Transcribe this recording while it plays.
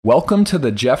Welcome to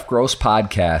the Jeff Gross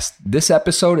Podcast. This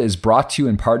episode is brought to you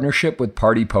in partnership with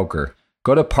Party Poker.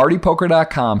 Go to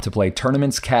partypoker.com to play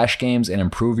tournaments, cash games, and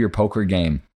improve your poker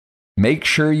game. Make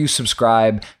sure you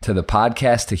subscribe to the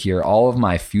podcast to hear all of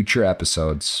my future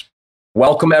episodes.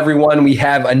 Welcome, everyone. We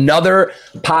have another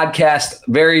podcast,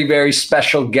 very, very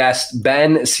special guest,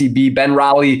 Ben CB, Ben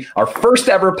Rowley, our first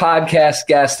ever podcast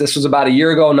guest. This was about a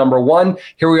year ago, number one.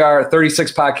 Here we are,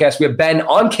 36 podcasts. We have Ben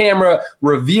on camera,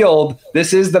 revealed.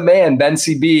 This is the man, Ben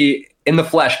CB, in the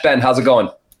flesh. Ben, how's it going?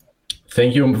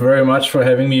 Thank you very much for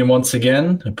having me once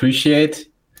again. Appreciate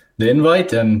the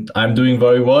invite, and I'm doing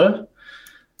very well.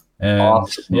 And,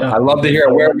 awesome. Yeah, I love to hear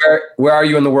it. Where are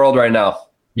you in the world right now?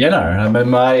 Jena.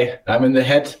 I'm in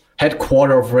the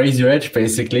headquarter of Raise Your Edge,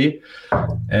 basically,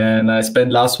 and I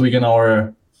spent last week in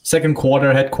our second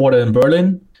quarter headquarter in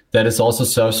Berlin. That is also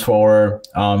serves for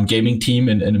our gaming team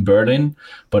in Berlin,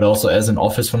 but also as an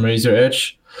office from Raise Your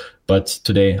Edge. But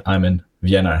today I'm in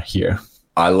Vienna here.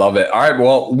 I love it. All right.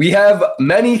 Well, we have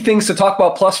many things to talk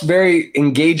about, plus very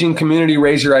engaging community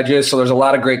Raise Your Edges. So there's a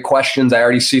lot of great questions I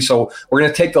already see. So we're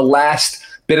going to take the last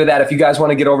bit of that. If you guys want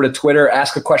to get over to Twitter,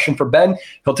 ask a question for Ben,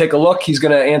 he'll take a look. He's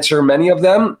going to answer many of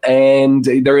them. And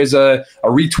there is a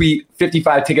retweet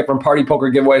 55 ticket from Party Poker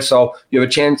giveaway. So you have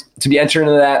a chance to be entered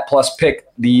into that, plus pick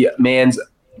the man's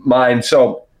mind.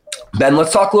 So Ben,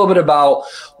 let's talk a little bit about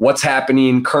what's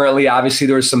happening currently. Obviously,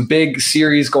 there was some big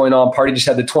series going on. Party just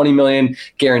had the 20 million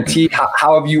guarantee.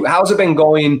 How's it been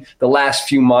going the last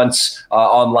few months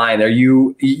online?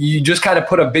 You just kind of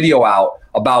put a video out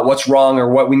about what's wrong or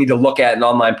what we need to look at in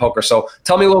online poker. So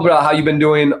tell me a little bit about how you've been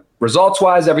doing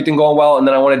results-wise, everything going well, and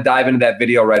then I want to dive into that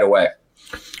video right away.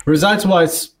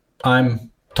 Results-wise,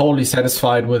 I'm totally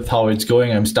satisfied with how it's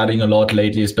going. I'm studying a lot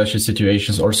lately, especially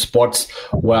situations or spots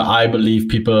where I believe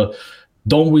people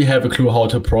don't really have a clue how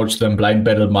to approach them. Blind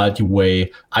battle,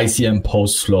 multi-way, ICM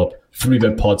post flop,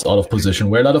 3-bet pots out of position,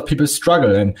 where a lot of people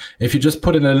struggle. And if you just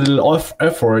put in a little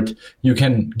effort, you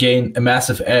can gain a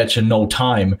massive edge in no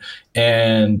time.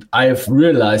 And I've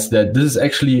realized that this is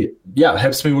actually,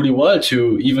 helps me really well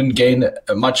to even gain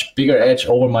a much bigger edge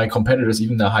over my competitors,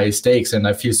 even the highest stakes. And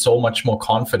I feel so much more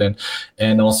confident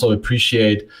and also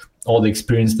appreciate all the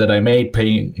experience that I made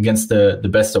playing against the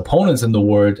best opponents in the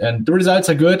world. And the results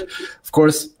are good. Of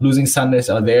course, losing Sundays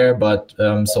are there, but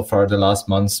so far the last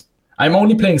months, I'm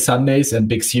only playing Sundays and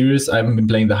big series. I haven't been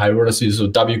playing the high roller series, so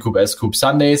W Coupe, S Coupe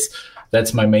Sundays.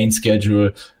 That's my main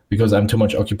schedule because I'm too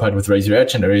much occupied with Raise Your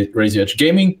Edge and Raise Your Edge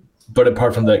gaming. But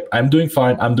apart from that, I'm doing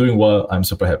fine. I'm doing well. I'm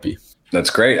super happy. That's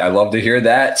great. I love to hear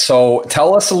that. So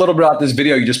tell us a little bit about this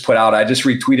video you just put out. I just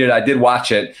retweeted. I did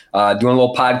watch it, doing a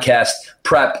little podcast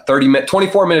prep,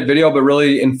 24-minute video, but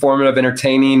really informative,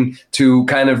 entertaining to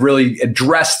kind of really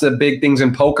address the big things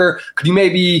in poker. Could you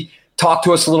maybe talk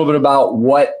to us a little bit about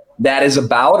what that is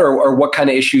about or what kind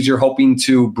of issues you're hoping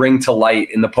to bring to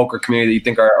light in the poker community that you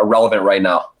think are relevant right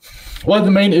now? Well, the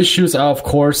main issues are, of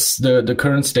course, the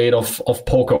current state of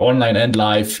poker online and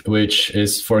live, which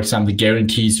is, for example,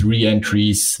 guarantees,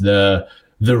 re-entries, the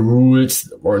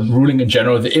rules or ruling in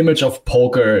general, the image of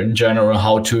poker in general,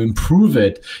 how to improve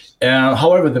it.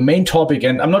 However, the main topic,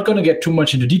 and I'm not going to get too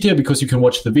much into detail because you can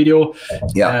watch the video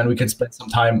and we can spend some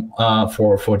time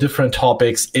for different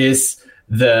topics, is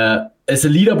a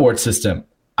leaderboard system.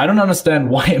 I don't understand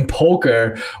why in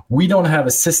poker we don't have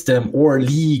a system or a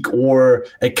league or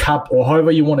a cup or however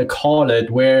you want to call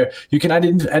it where you can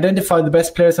identify the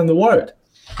best players in the world,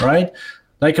 right?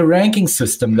 Like a ranking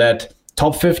system that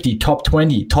top 50, top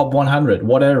 20, top 100,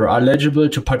 whatever, are eligible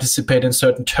to participate in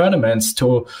certain tournaments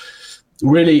to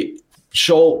really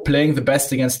show playing the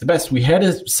best against the best. We had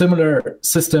a similar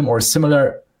system or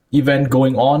similar event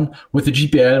going on with the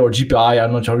GPL or GPI.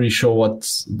 I'm not really sure what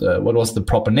was the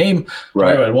proper name.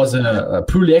 Right. It was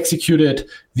poorly executed.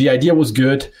 The idea was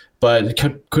good, but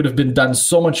it could have been done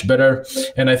so much better.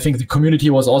 And I think the community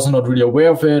was also not really aware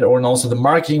of it, and also the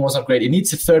marketing was not great. It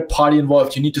needs a third party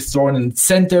involved. You need to throw in an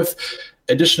incentive,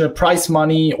 additional prize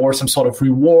money, or some sort of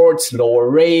rewards, lower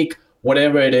rake,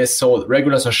 whatever it is, so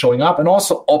regulars are showing up, and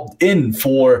also opt in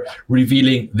for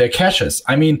revealing their caches.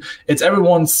 I mean, it's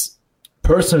everyone's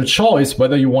personal choice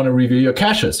whether you want to reveal your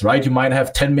caches, right? You might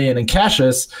have 10 million in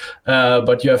caches,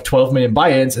 but you have 12 million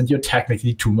buy-ins and you're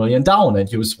technically 2 million down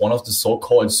and you're one of the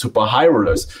so-called super high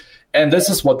rollers. And this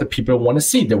is what the people want to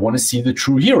see. They want to see the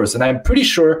true heroes. And I'm pretty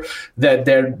sure that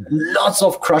there are lots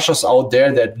of crushers out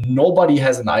there that nobody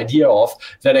has an idea of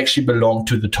that actually belong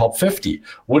to the top 50.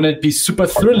 Wouldn't it be super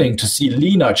thrilling to see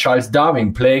Lena, Charles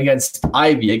Darwin playing against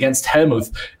Ivy, against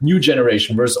Helmuth, new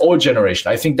generation versus old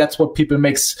generation? I think that's what people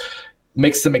makes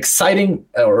makes them exciting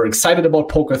or excited about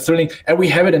poker, thrilling. And we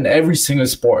have it in every single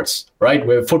sports, right?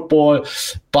 Where football,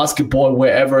 basketball,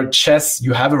 wherever, chess,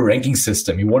 you have a ranking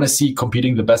system. You want to see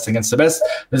competing the best against the best.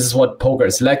 This is what poker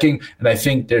is lacking. And I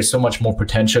think there's so much more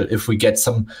potential if we get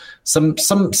something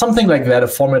like that, a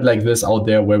format like this out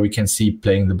there where we can see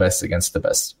playing the best against the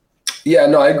best. Yeah,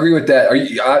 no, I agree with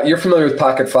that. You're familiar with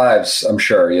Pocket Fives, I'm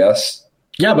sure, yes?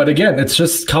 Yeah, but again, it's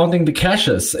just counting the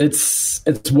cashes.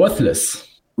 It's worthless.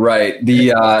 Right. The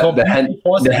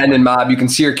Hendon Mob, you can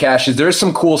see your caches. There's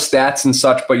some cool stats and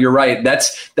such, but you're right.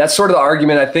 That's sort of the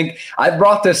argument. I think I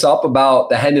brought this up about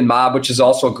the Hendon Mob, which is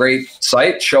also a great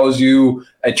site.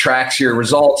 It tracks your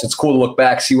results. It's cool to look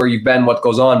back, see where you've been, what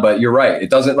goes on. But you're right. It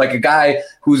doesn't, like a guy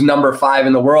who's number 5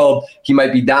 in the world, he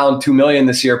might be down $2 million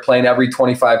this year playing every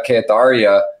 25K at the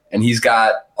Aria, and he's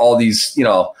got all these,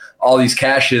 all these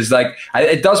caches. Like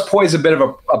it does pose a bit of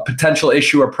a potential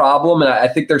issue or problem, and I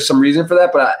think there's some reason for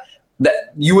that. But that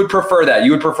you would prefer that.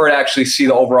 You would prefer to actually see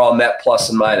the overall net plus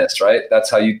and minus, right? That's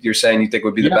how you're saying you think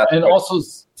would be the best. And also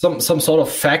some sort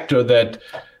of factor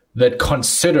that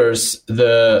considers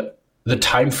the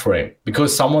time frame,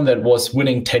 because someone that was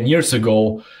winning 10 years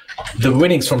ago, the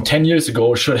winnings from 10 years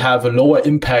ago should have a lower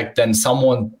impact than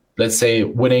someone, let's say,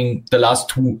 winning the last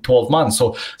 12 months.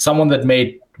 So someone that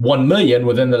made 1 million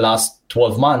within the last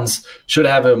 12 months should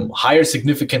have a higher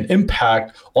significant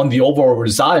impact on the overall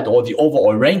result or the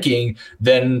overall ranking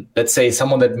than, let's say,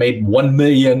 someone that made 1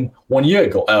 million 1 year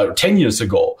ago, 10 years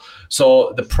ago.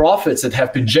 So the profits that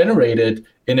have been generated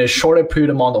in a shorter period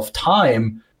amount of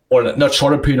time, or not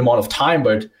shorter period amount of time,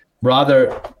 but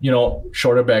rather,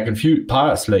 shorter back in few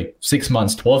past, like 6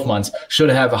 months, 12 months, should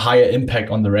have a higher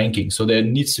impact on the ranking. So there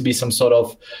needs to be some sort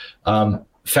of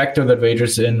factor that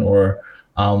wagers in, or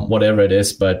whatever it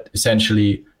is, but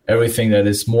essentially everything that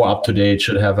is more up to date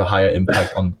should have a higher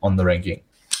impact on the ranking.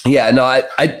 Yeah, no, I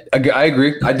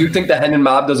agree. I do think the Hendon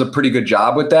Mob does a pretty good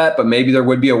job with that, but maybe there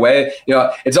would be a way.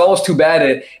 It's almost too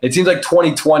bad. It seems like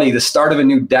 2020, the start of a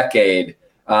new decade,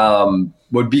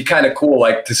 would be kind of cool.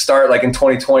 Like to start like in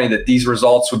 2020, that these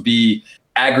results would be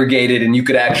aggregated and you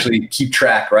could actually keep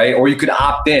track, right? Or you could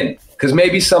opt in, because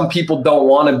maybe some people don't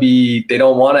want to be. They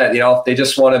don't want to. They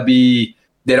just want to be.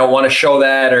 They don't want to show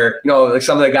that, or, like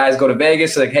some of the guys go to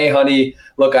Vegas, like, hey, honey,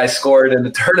 look, I scored in the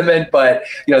tournament, but,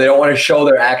 they don't want to show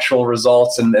their actual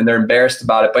results and they're embarrassed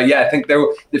about it. But yeah, I think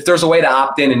if there's a way to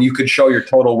opt in and you could show your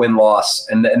total win-loss,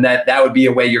 and that would be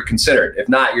a way you're considered. If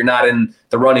not, you're not in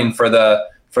the running for the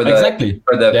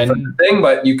thing,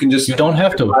 but you don't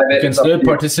have to. You can still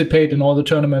participate in all the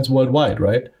tournaments worldwide,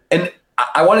 right? And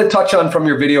I want to touch on from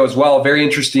your video as well, a very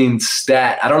interesting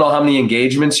stat. I don't know how many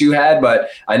engagements you had, but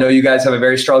I know you guys have a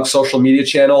very strong social media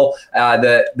channel.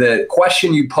 The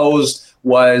question you posed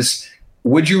was,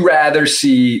 would you rather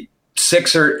see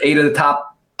 6 or 8 of the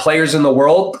top players in the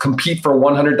world compete for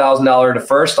 $100,000 to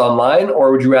first online,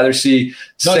 or would you rather see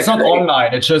No, it's not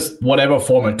online. It's just whatever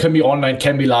format. Can be online,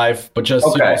 can be live, but just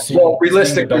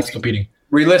realistically, the best competing.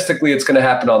 Realistically, it's going to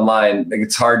happen online. Like,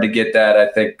 it's hard to get that, I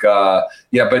think.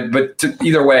 But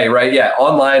either way, right? Yeah,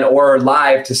 online or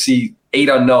live to see 8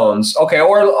 unknowns. Okay,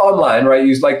 or online, right?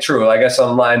 Use like true. I guess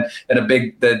online in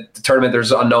the tournament,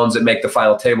 there's unknowns that make the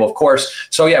final table, of course.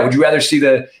 So yeah, would you rather see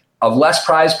a less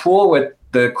prize pool with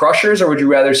the crushers, or would you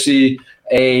rather see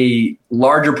a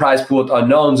larger prize pool with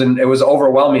unknowns? And it was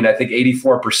overwhelming. I think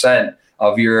 84%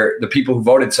 of the people who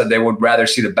voted said they would rather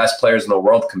see the best players in the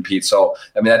world compete. So,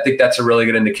 I mean, I think that's a really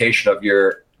good indication of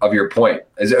your point.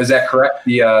 Is that correct?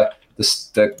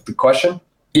 The question?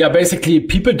 Yeah, basically,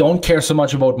 people don't care so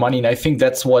much about money, and I think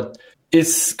that's what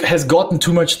has gotten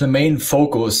too much the main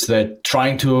focus. That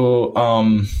trying to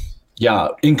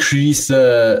increase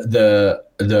the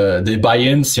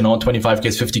buy-ins,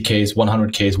 25Ks, 50Ks,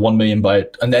 100Ks, 1 million buy,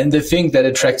 and then they think that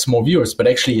attracts more viewers, but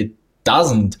actually it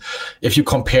doesn't. If you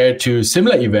compare to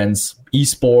similar events,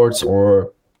 esports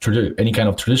or any kind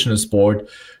of traditional sport,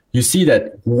 you see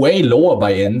that way lower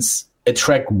buy-ins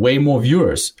attract way more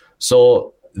viewers.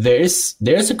 So there's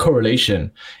a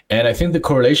correlation, and I think the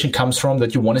correlation comes from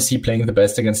that you want to see playing the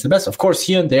best against the best. Of course,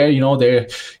 here and there, there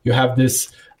you have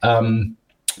this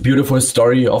beautiful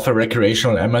story of a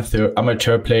recreational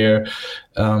amateur player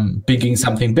picking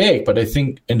something big, but I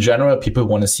think in general people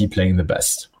want to see playing the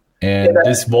best. And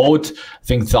this vote, I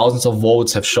think thousands of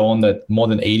votes have shown that more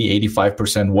than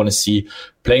 85% want to see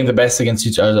playing the best against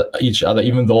each other,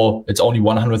 even though it's only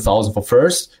 100,000 for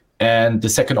first. And the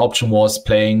second option was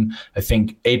playing, I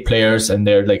think, 8 players, and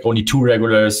they're like only 2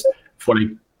 regulars for like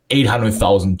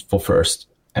 800,000 for first.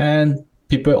 And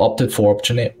people opted for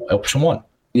option 1.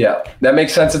 Yeah, that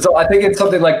makes sense. I think it's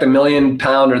something like the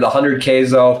 £1,000,000 or the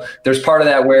 100Ks though. There's part of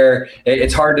that where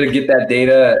it's hard to get that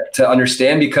data to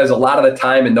understand, because a lot of the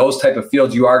time in those type of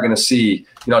fields, you are going to see,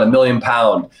 the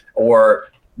 £1,000,000 or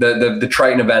the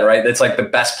Triton event, right? It's like the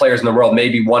best players in the world,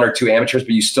 maybe one or two amateurs,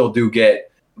 but you still do get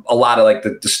a lot of like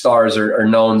the stars or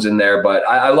knowns in there. But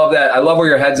I love that. I love where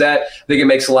your head's at. I think it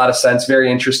makes a lot of sense. Very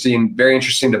interesting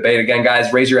debate. Again,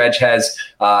 guys, Razor Edge has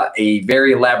a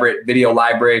very elaborate video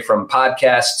library, from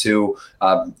podcasts to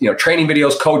training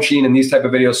videos, coaching, and these type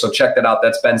of videos. So check that out.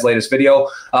 That's Ben's latest video.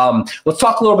 Let's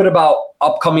talk a little bit about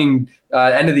upcoming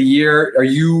end of the year. Are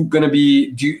you going to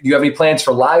be, do you have any plans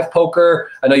for live poker?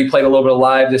 I know you played a little bit of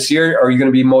live this year. Are you going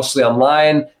to be mostly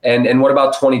online? And what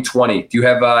about 2020? Do you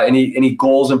have any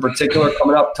goals in particular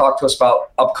coming up? Talk to us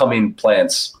about upcoming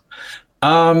plans.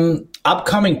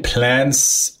 Upcoming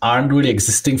plans aren't really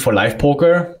existing for live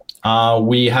poker.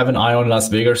 We have an eye on Las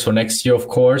Vegas for next year, of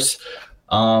course.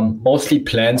 Mostly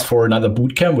plans for another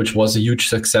bootcamp, which was a huge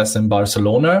success in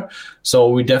Barcelona. So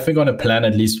we're definitely going to plan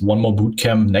at least one more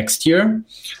bootcamp next year.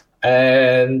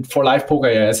 And for live poker,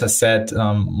 as I said,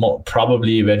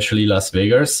 probably eventually Las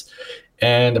Vegas.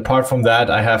 And apart from that,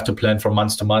 I have to plan from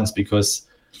month to month, because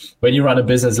when you run a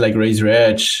business like Razor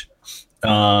Edge,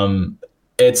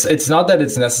 it's not that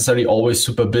it's necessarily always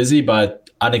super busy, but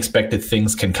unexpected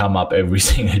things can come up every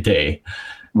single day.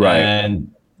 Right.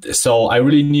 And so I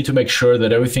really need to make sure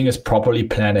that everything is properly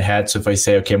planned ahead. So if I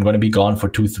say, okay, I'm going to be gone for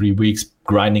 2-3 weeks,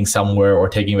 grinding somewhere or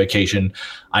taking vacation,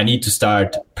 I need to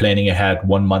start planning ahead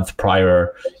 1 month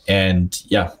prior and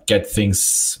get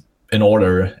things in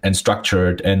order and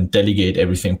structured and delegate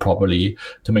everything properly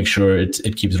to make sure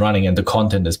it keeps running and the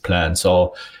content is planned.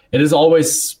 So it is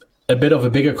always a bit of a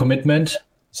bigger commitment.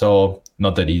 So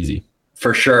not that easy.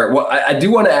 For sure. Well, I do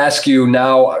want to ask you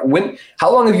now,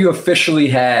 how long have you officially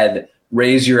had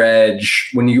Razor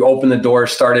Edge when you opened the door,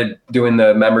 started doing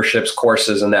the memberships,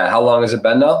 courses and that? How long has it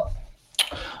been now?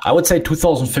 I would say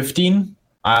 2015.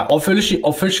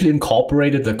 Officially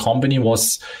incorporated the company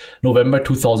was November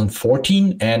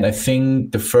 2014. And I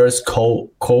think the first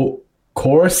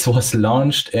course was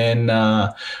launched in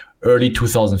early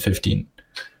 2015.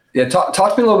 Yeah, talk to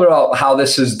me a little bit about how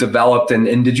this is developed,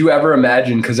 and did you ever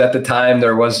imagine, because at the time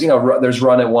there was, there's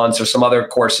Run It Once or some other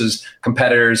courses,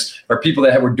 competitors or people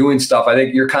that were doing stuff. I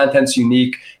think your content's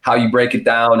unique, how you break it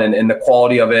down and the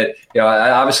quality of it.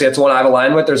 Obviously that's the one I've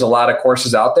aligned with. There's a lot of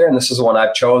courses out there, and this is the one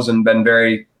I've chosen, been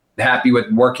very happy with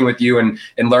working with you and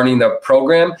learning the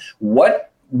program.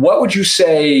 What would you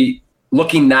say,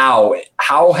 looking now,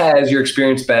 how has your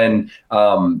experience been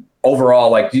overall?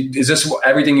 Like, is this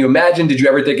everything you imagined? Did you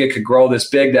ever think it could grow this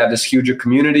big, to have this huge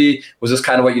community? Was this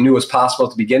kind of what you knew was possible at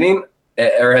the beginning?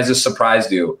 Or has this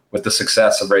surprised you with the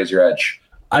success of Razor Edge?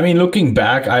 I mean, looking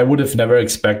back, I would have never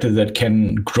expected that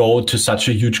can grow to such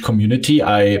a huge community.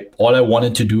 All I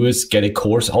wanted to do is get a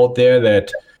course out there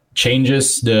that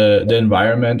changes the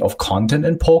environment of content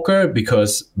in poker,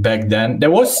 because back then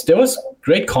there was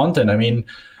great content. I mean,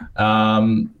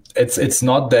 it's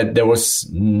not that there was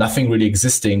nothing really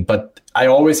existing, but I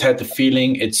always had the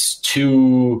feeling it's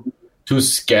too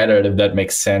scattered, if that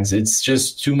makes sense. It's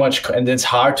just too much, and it's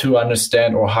hard to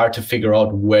understand or hard to figure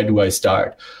out where do I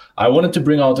start. I wanted to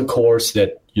bring out a course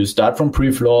that you start from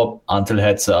pre-flop until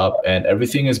heads up, and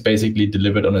everything is basically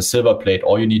delivered on a silver plate.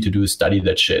 All you need to do is study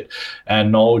that shit,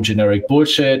 and no generic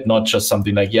bullshit, not just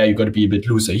something like, you got to be a bit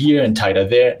looser here and tighter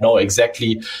there. No,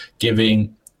 exactly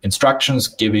giving instructions,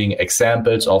 giving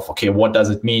examples of, okay, what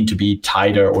does it mean to be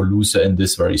tighter or looser in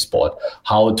this very spot?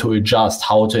 How to adjust,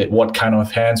 what kind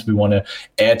of hands we want to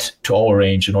add to our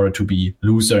range in order to be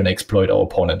looser and exploit our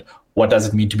opponent. What does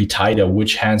it mean to be tighter?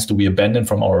 Which hands do we abandon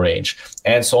from our range?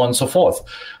 And so on and so forth.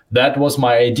 That was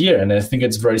my idea. And I think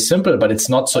it's very simple, but it's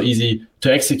not so easy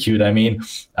to execute. I mean,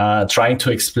 trying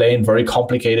to explain very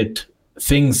complicated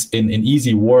things in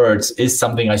easy words is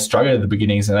something I struggled at the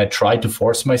beginnings, and I tried to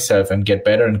force myself and get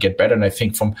better and get better. And I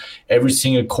think from every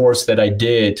single course that I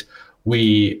did,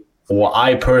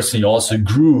 I personally also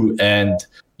grew. And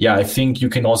I think you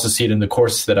can also see it in the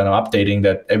courses that I'm updating,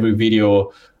 that every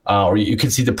video, or you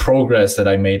can see the progress that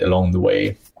I made along the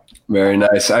way. Very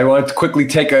nice. I want to quickly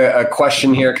take a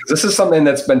question here, because this is something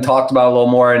that's been talked about a little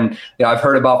more, and I've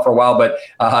heard about for a while, but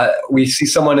we see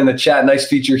someone in the chat, nice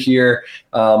feature here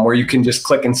where you can just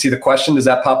click and see the question. Does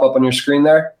that pop up on your screen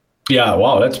there? Yeah,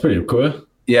 wow, that's pretty cool.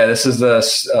 Yeah, this is the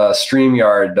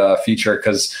StreamYard feature,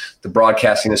 because the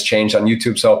broadcasting has changed on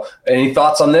YouTube. So any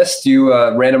thoughts on this? Do you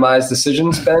randomize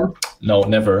decisions, Ben? No,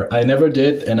 never. I never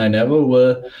did, and I never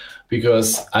will,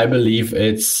 because I believe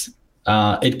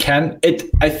I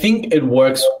think it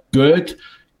works good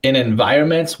in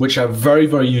environments which are very,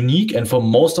 very unique and for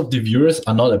most of the viewers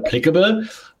are not applicable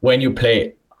when you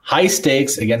play high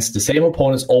stakes against the same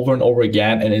opponents over and over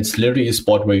again, and it's literally a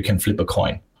sport where you can flip a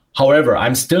coin. However,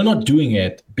 I'm still not doing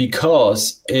it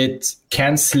because it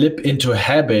can slip into a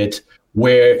habit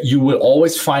where you will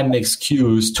always find an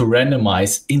excuse to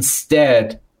randomize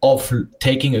instead of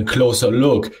taking a closer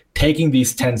look, taking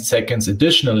these 10 seconds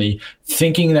additionally,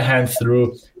 thinking the hand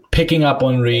through, picking up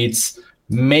on reads,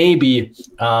 maybe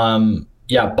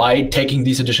by taking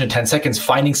these additional 10 seconds,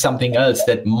 finding something else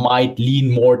that might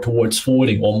lean more towards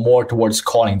folding or more towards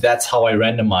calling. That's how I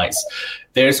randomize.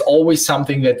 There's always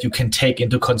something that you can take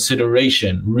into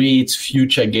consideration: reads,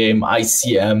 future game,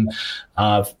 ICM,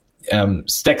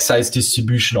 stack size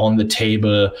distribution on the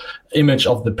table, image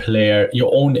of the player, your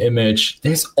own image.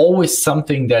 There's always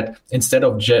something that instead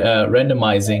of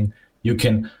randomizing, you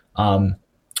can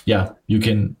you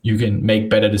can make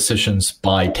better decisions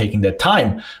by taking that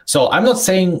time. So I'm not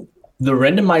saying the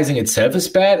randomizing itself is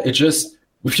bad. It's just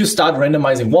if you start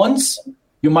randomizing once,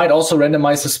 you might also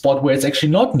randomize a spot where it's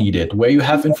actually not needed, where you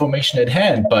have information at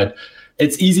hand. But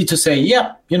it's easy to say,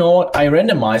 yeah, you know what, I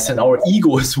randomized, and our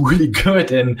ego is really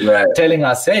good in telling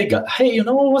us, hey, you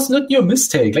know, it was not your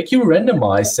mistake. Like, you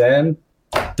randomized and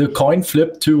the coin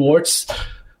flipped towards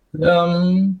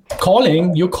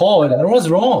calling, you called, and it was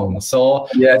wrong. So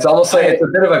yeah, it's almost like it's a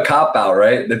bit of a cop-out,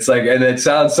 right? It's like, and it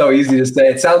sounds so easy to say.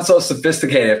 It sounds so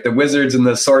sophisticated. If the wizards and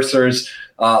the sorcerers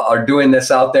are doing this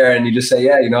out there, and you just say,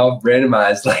 yeah, you know,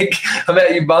 randomized, like, I'm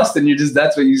at you bust, and you just,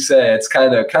 that's what you say. It's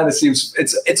kind of seems,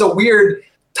 it's a weird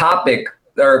topic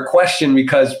or question,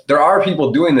 because there are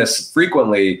people doing this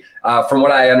frequently, from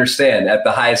what I understand, at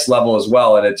the highest level as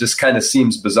well. And it just kind of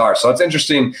seems bizarre. So it's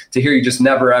interesting to hear you just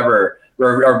never ever,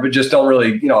 or just don't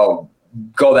really, you know,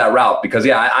 go that route, because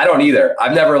I don't either.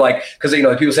 I've never, like, because, you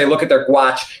know, people say, look at their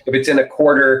watch, if it's in a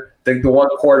quarter, the one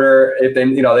quarter, if they,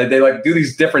 you know, they like do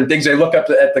these different things. They look up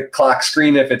at the clock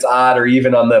screen if it's odd, or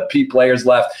even on the P players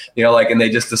left, you know, like, and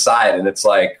they just decide, and it's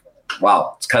like,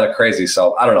 wow, it's kind of crazy.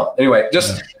 So I don't know. Anyway,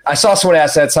 I saw someone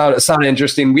ask that, sounded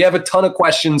interesting. We have a ton of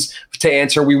questions to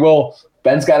answer.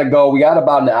 Ben's got to go. We got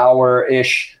about an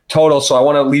hour-ish total, so I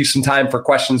want to leave some time for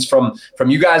questions from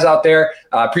you guys out there.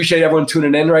 Appreciate everyone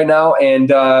tuning in right now. And,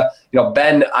 you know,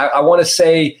 Ben, I want to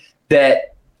say that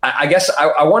I guess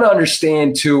I want to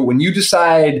understand, too, when you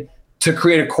decide to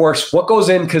create a course, what goes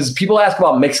in, because people ask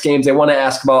about mixed games. They want to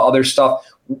ask about other stuff.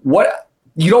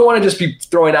 You don't want to just be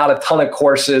throwing out a ton of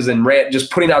courses and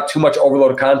just putting out too much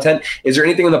overload of content. Is there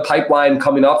anything in the pipeline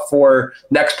coming up for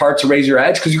next parts of Raise Your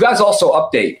Edge? Because you guys also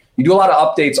update. You do a lot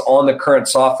of updates on the current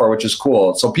software, which is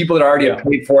cool. So people that already have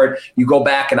paid for it, you go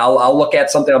back and I'll look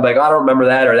at something. I'm like, I don't remember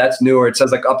that, or that's new, or it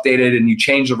says like updated, and you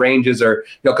change the ranges, or,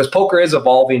 you know, because poker is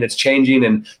evolving, it's changing,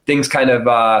 and things kind of,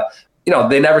 you know,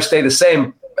 they never stay the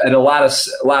same in a lot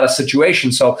of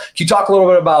situations. So can you talk a little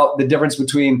bit about the difference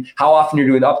between how often you're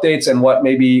doing updates and what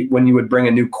maybe when you would bring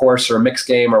a new course or a mixed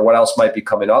game, or what else might be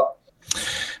coming up?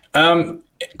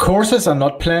 Courses are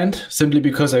not planned, simply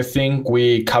because I think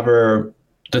we cover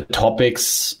the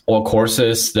topics or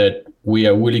courses that we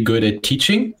are really good at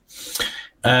teaching.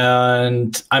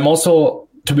 And I'm also,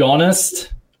 to be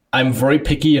honest, I'm very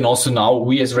picky, and also now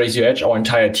we as Raise Your Edge, our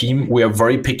entire team, we are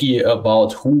very picky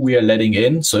about who we are letting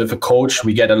in. So if a coach,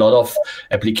 we get a lot of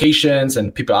applications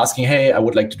and people asking, hey, I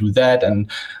would like to do that,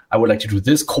 and I would like to do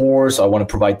this course, I want to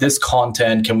provide this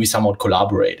content, can we somewhat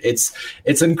collaborate? It's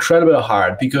incredibly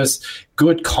hard, because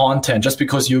good content, just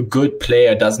because you're a good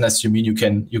player, doesn't necessarily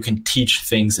mean you can teach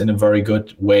things in a very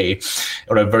good way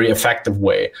or a very effective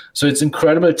way. So it's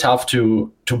incredibly tough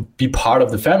to be part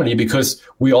of the family, because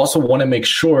we also want to make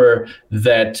sure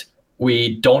that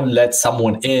we don't let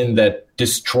someone in that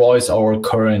destroys our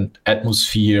current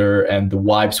atmosphere and the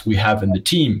vibes we have in the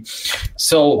team.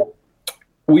 So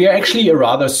we are actually a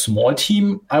rather small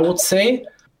team, I would say,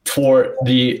 for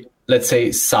the, let's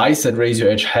say, size that Raise Your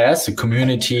Edge has, the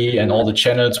community and all the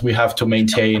channels we have to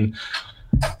maintain.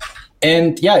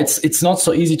 And yeah, it's not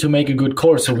so easy to make a good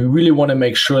course. So we really want to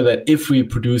make sure that if we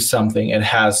produce something, it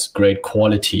has great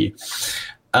quality.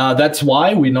 That's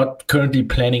why we're not currently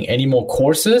planning any more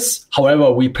courses. However,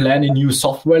 we plan a new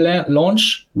software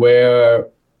launch, where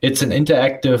it's an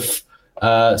interactive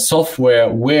software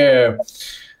where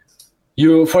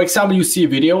you, for example, you see a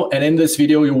video, and in this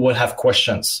video you will have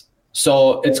questions.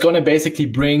 So it's going to basically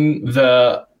bring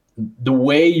the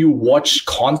way you watch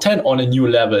content on a new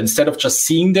level. Instead of just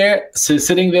sitting there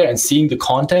and seeing the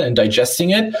content and digesting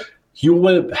it, you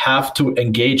will have to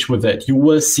engage with it. You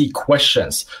will see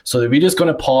questions. So the video is going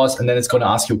to pause, and then it's going to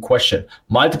ask you a question.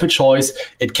 Multiple choice.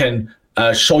 It can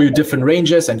show you different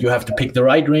ranges, and you have to pick the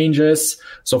right ranges.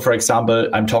 So for example,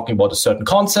 I'm talking about a certain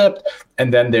concept,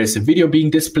 and then there's a video being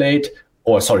displayed,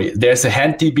 there's a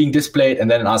hand being displayed, and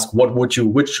then ask which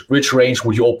range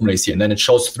would you open race here? And then it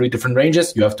shows 3 different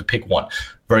ranges. You have to pick one.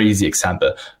 Very easy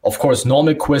example. Of course,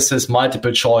 normal quizzes,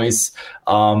 multiple choice.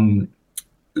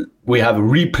 We have a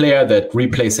replayer that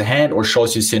replays a hand or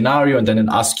shows you a scenario, and then it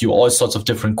asks you all sorts of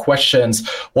different questions.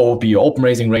 What would be your open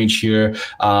raising range here?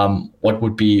 What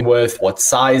would be width? What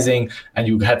sizing? And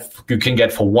you can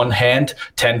get for one hand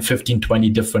 10, 15, 20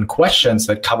 different questions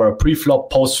that cover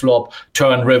pre-flop, post-flop,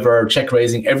 turn, river, check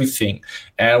raising, everything.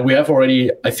 And we have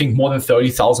already, I think, more than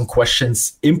 30,000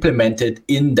 questions implemented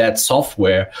in that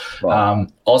software. Wow.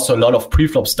 Also a lot of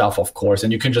pre-flop stuff, of course,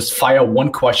 and you can just fire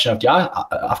one question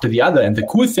after the other. And the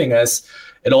cool thing is,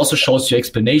 it also shows you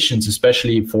explanations,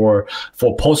 especially for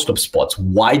post-flop spots.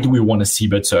 Why do we want to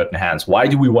c-bet certain hands? Why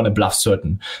do we want to bluff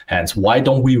certain hands? Why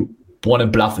don't we want to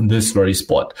bluff in this very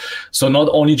spot? So not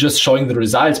only just showing the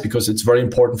results, because it's very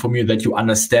important for me that you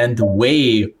understand the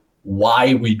way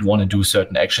why we'd want to do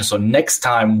certain actions. So next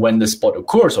time when the spot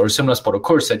occurs or a similar spot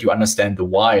occurs, that you understand the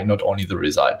why, not only the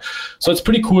result. So it's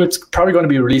pretty cool. It's probably going to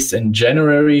be released in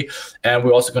January. And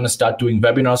we're also going to start doing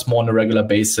webinars more on a regular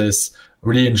basis.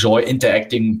 Really enjoy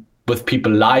interacting with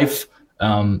people live.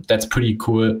 That's pretty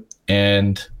cool.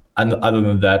 And other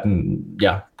than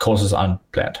that, courses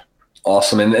aren't planned.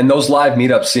 Awesome. And those live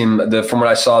meetups seem, from what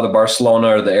I saw, the Barcelona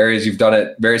or the areas you've done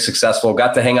it, very successful.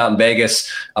 Got to hang out in Vegas.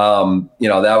 That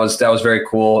was very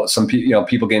cool. Some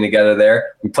people getting together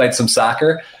there. We played some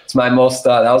soccer. It's my most,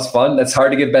 that was fun. That's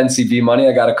hard to get Ben CV money.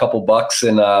 I got a couple bucks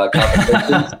in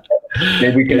competitions.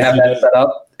 Maybe we can have that set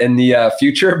up in the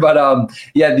future. But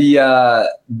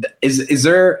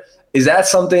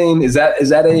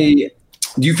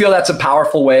do you feel that's a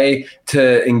powerful way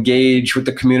to engage with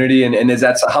the community? And is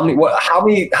that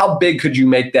how big could you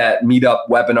make that meetup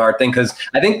webinar thing? Because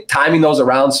I think timing those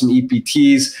around some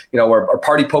EPTs, or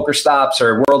party poker stops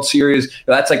or World Series,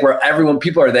 that's like where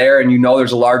people are there and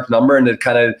there's a large number, and to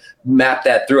kind of map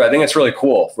that through. I think it's really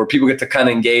cool where people get to kind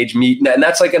of engage, meet, and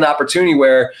that's like an opportunity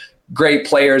where great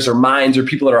players or minds or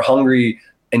people that are hungry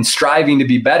and striving to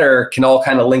be better can all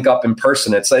kind of link up in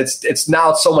person. It's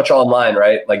now so much online,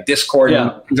 right? Like Discord,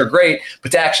 things are great,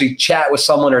 but to actually chat with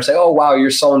someone or say, oh, wow,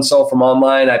 you're so-and-so from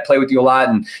online, I play with you a lot,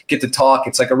 and get to talk.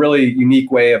 It's like a really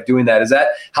unique way of doing that. Is that,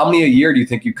 how many a year do you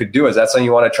think you could do? Is that something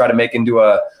you want to try to make into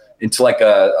a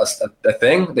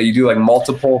thing that you do, like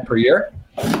multiple per year?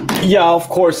 Yeah, of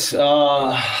course.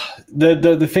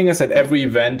 The thing is that every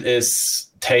event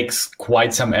takes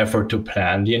quite some effort to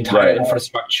plan, the entire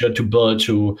infrastructure to build,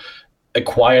 to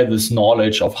acquire this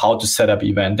knowledge of how to set up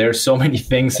event. There's so many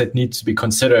things that need to be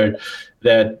considered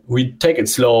that we take it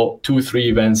slow, 2-3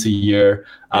 events a year.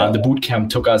 The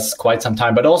bootcamp took us quite some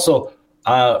time, but also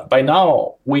by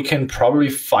now we can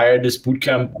probably fire this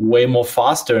bootcamp way more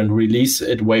faster and release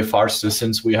it way faster,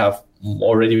 since we have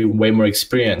already way more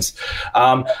experience.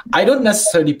 I don't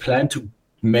necessarily plan to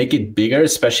make it bigger,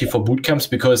 especially for bootcamps,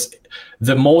 because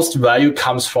the most value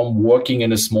comes from working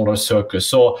in a smaller circle.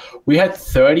 So we had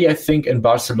 30, I think, in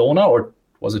Barcelona, or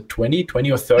was it 20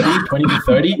 or 30, 20 to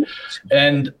 30,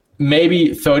 and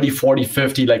maybe 30, 40,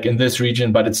 50, like in this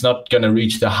region, but it's not going to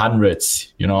reach the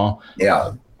hundreds,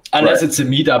 Yeah. Unless it's a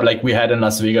meetup like we had in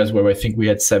Las Vegas, where I think we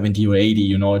had 70 or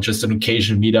 80, just an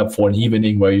occasional meetup for an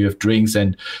evening where you have drinks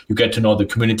and you get to know the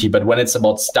community. But when it's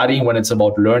about studying, when it's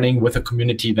about learning with a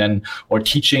community, then, or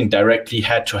teaching directly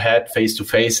head to head, face to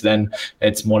face, then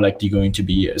it's more likely going to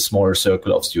be a smaller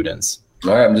circle of students.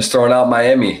 All right, I'm just throwing out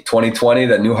Miami 2020,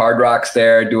 the new Hard Rock's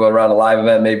there, do around a live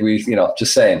event. Maybe we,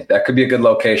 just saying, that could be a good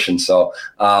location. So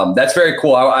that's very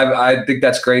cool. I think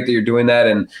that's great that you're doing that,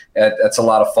 and that's a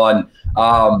lot of fun.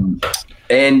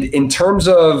 And in terms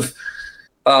of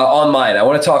online, I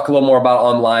want to talk a little more about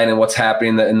online and what's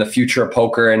happening in the future of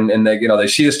poker. And they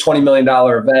see this $20 million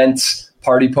event.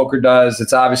 Party Poker does.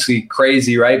 It's obviously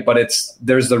crazy, right? But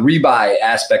there's the rebuy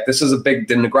aspect. This is a big.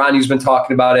 Negreanu's been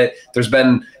talking about it.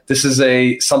 This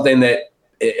is something that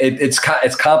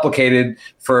it's complicated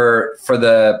for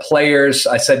the players.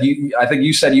 I think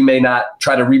you said you may not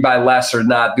try to rebuy less or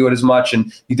not do it as much,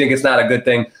 and you think it's not a good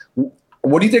thing.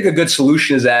 What do you think a good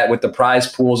solution is at with the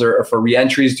prize pools or for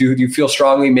reentries? Do you feel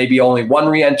strongly maybe only one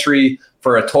reentry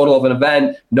for a total of an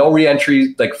event, no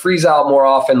reentry, like freeze out more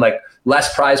often, like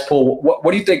less prize pool?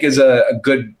 What do you think is a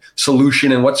good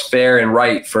solution, and what's fair and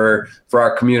right for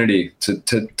our community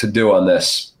to do on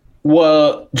this?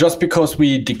 Well, just because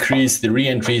we decrease the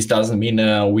re-entries doesn't mean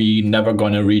we never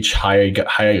going to reach higher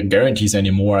guarantees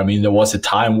anymore. I mean, there was a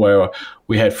time where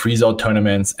we had freeze-out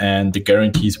tournaments and the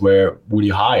guarantees were really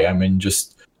high. I mean,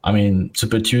 just I mean,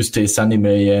 Super Tuesday, Sunday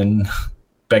Million,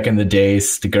 back in the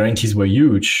days, the guarantees were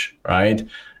huge, right?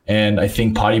 And I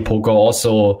think Party Poker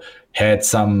also had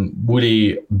some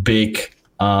really big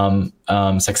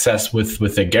success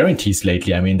with their guarantees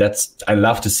lately. I mean, I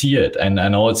love to see it, and I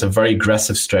know it's a very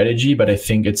aggressive strategy, but I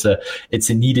think it's a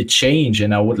needed change,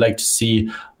 and I would like to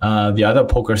see the other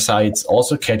poker sites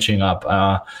also catching up.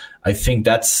 I think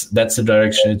that's the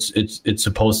direction it's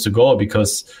supposed to go,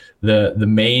 because the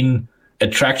main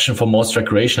attraction for most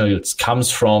recreationals comes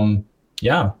from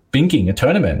binking a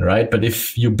tournament, right? But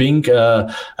if you bink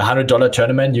a $100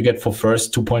 tournament, you get for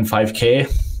first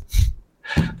 2.5K.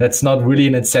 That's not really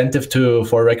an incentive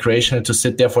for a recreational to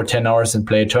sit there for 10 hours and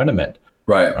play a tournament.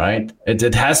 Right.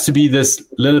 It has to be this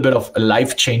little bit of a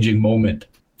life-changing moment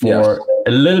for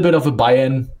a little bit of a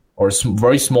buy-in or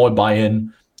very small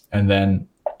buy-in, and then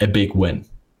a big win.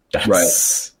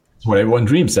 That's what everyone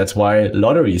dreams. That's why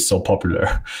lottery is so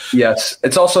popular. Yes.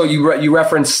 It's also, you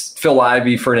referenced Phil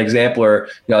Ivey for an example, or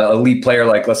elite player,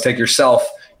 like let's take yourself.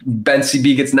 Ben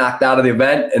CB gets knocked out of the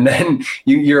event, and then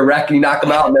you're a wreck and you knock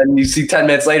him out, and then you see 10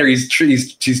 minutes later he's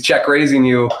check raising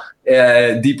you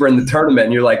deeper in the tournament,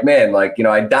 and you're like, man, like,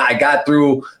 I got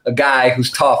through a guy who's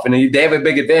tough, and they have a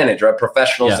big advantage, right?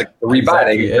 Professionals, the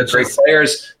rebuy, they're great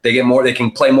players, they get more, they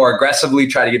can play more aggressively,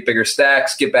 try to get bigger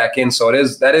stacks, get back in. So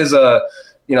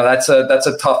that's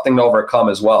a tough thing to overcome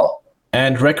as well.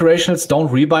 And recreationals don't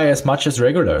rebuy as much as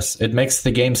regulars. It makes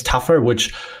the games tougher,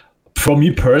 which for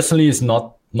me personally is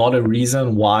not a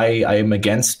reason why I am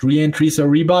against re-entries or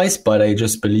rebuys, but I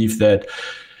just believe that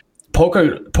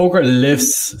poker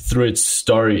lives through its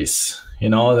stories.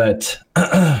 That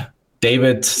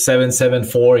David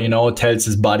 774, tells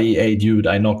his buddy, hey dude,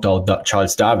 I knocked out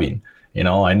Charles Darwin.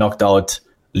 I knocked out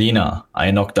Lena.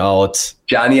 I knocked out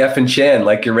Johnny F. and Chan,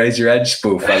 like your Raise Your Edge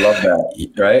spoof. I love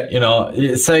that. Right?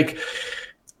 It's like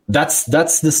that's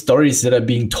the stories that are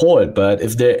being told. But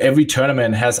if every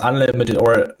tournament has unlimited,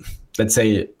 or let's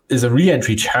say is a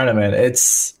re-entry tournament,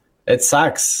 it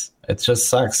sucks. It just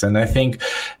sucks. And I think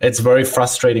it's very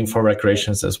frustrating for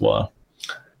recreations as well.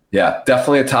 Yeah,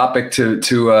 definitely a topic to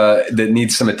that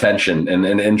needs some attention, and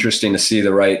interesting to see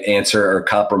the right answer or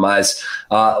compromise.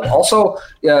 Also,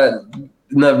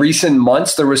 in the recent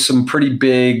months, there was some pretty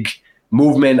big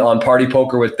movement on Party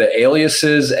Poker with the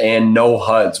aliases and no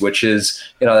HUDs, which is,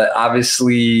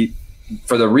 obviously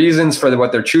for the reasons for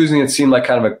what they're choosing, it seemed like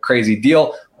kind of a crazy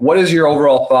deal. What is your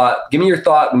overall thought? Give me your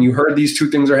thought when you heard these two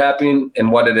things are happening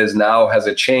and what it is now. Has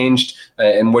it changed?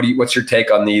 And what's your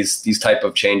take on these type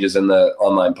of changes in the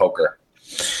online poker?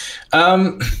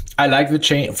 I like the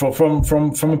change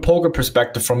from a poker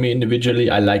perspective. For me individually,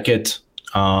 I like it.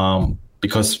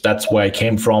 Because that's where I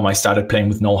came from. I started playing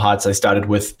with no HUDs. I started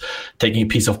with taking a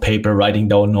piece of paper, writing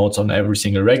down notes on every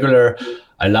single regular.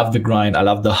 I love the grind. I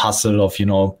love the hustle of,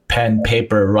 pen,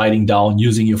 paper, writing down,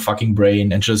 using your fucking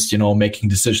brain, and just, making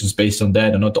decisions based on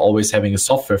that, and not always having a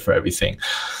software for everything.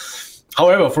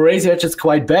 However, for Raise Your Edge, it's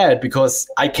quite bad because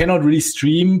I cannot really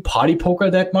stream Party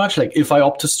Poker that much. Like if I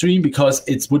opt to stream, because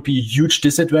it would be a huge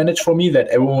disadvantage for me that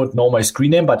everyone would know my screen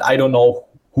name, but I don't know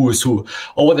who is who.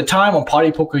 Over the time on Party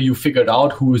Poker, you figured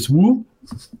out who is who.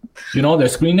 Their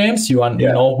screen names, you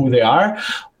know who they are,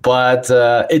 but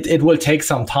it will take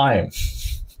some time.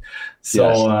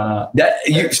 So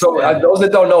those that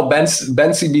don't know, Ben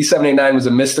CB789 was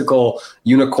a mystical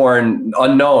unicorn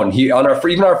unknown. He on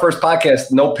even our first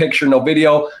podcast, no picture, no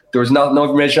video. There was no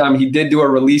information on him. He did do a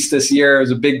release this year. It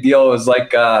was a big deal. It was like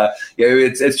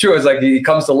it's true. It's like he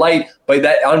comes to light. But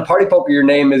that on Party Poker, your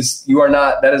name is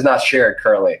that is not shared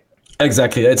currently.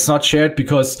 Exactly, it's not shared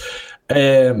because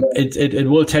it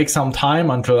will take some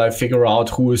time until I figure out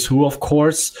who is who, of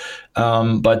course.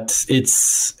 But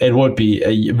it would be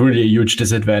a really huge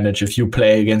disadvantage if you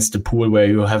play against a pool where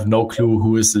you have no clue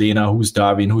who is Lena, who's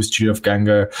Darwin, who's GF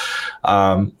Ganger,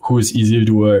 who is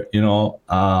Isildur,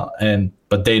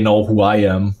 but they know who I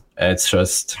am. It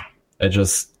just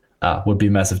would be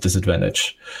a massive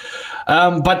disadvantage.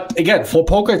 But again, for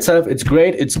poker itself, it's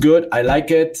great. It's good. I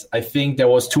like it. I think there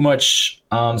was too much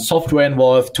software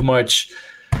involved, too much.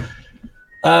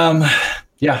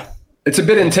 It's a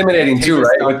bit intimidating too,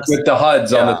 right? With the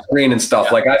HUDs on the screen and stuff.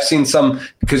 Yeah. Like I've seen some,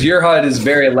 because your HUD is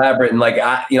very elaborate, and like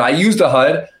I used a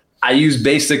HUD. I use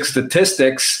basic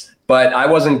statistics, but I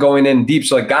wasn't going in deep.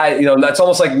 So that's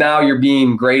almost like now you're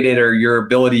being graded, or your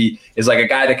ability is like a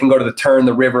guy that can go to the turn,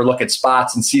 the river, look at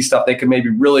spots and see stuff. They could maybe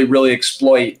really, really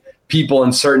exploit people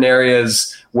in certain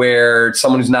areas where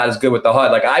someone who's not as good with the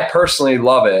HUD. Like I personally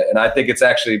love it, and I think it's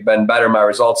actually been better. My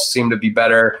results seem to be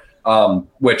better,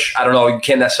 which I don't know. You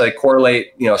can't necessarily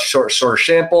correlate, shorter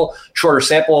sample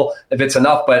if it's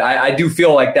enough. But I do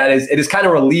feel like it is kind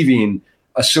of relieving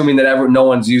assuming that no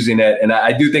one's using it. And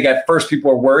I do think at first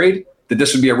people were worried that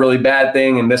this would be a really bad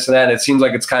thing and this and that. And it seems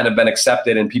like it's kind of been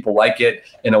accepted and people like it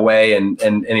in a way. And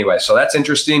anyway, so that's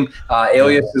interesting.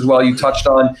 Alias as well, you touched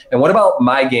on. And what about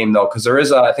My Game though? Because there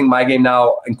is I think My Game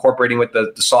now incorporating with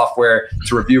the software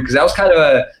to review, because that was kind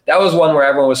of that was one where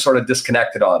everyone was sort of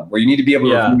disconnected on, where you need to be able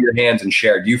to review your hands and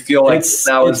share. Do you feel like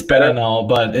now it's better now,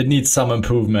 but it needs some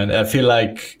improvement. I feel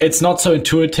like it's not so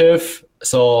intuitive.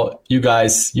 So you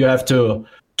guys, you have to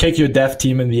kick your dev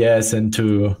team in the ass and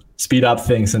to speed up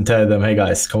things and tell them, hey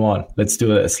guys, come on, let's do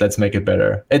this. Let's make it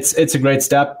better. It's a great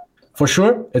step for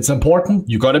sure. It's important.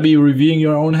 You got to be reviewing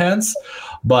your own hands.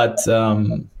 But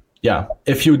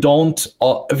if you don't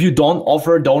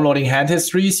offer downloading hand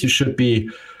histories, you should be,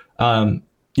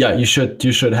 you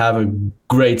should have a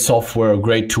great software, a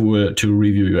great tool to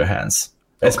review your hands,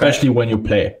 especially when you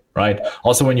play, right?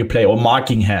 Also when you play or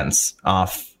marking hands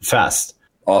fast.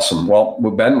 Awesome. Well,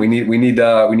 Ben, we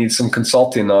need some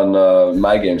consulting on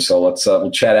My Game. So we'll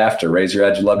chat after. Raise Your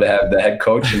Edge. I'd love to have the head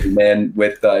coach and the man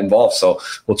with involved. So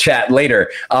we'll chat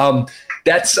later.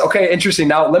 That's okay. Interesting.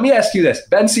 Now let me ask you this,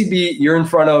 Ben CB. You're in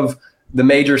front of the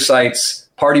major sites,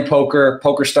 Party Poker,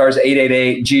 PokerStars,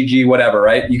 888, GG, whatever.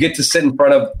 Right? You get to sit in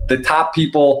front of the top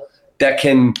people that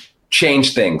can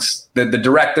change things. The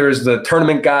directors, the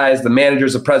tournament guys, the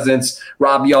managers, the presidents,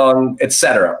 Rob Young,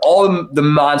 etc. All the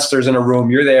monsters in a room.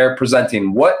 You're there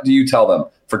presenting. What do you tell them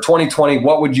for 2020?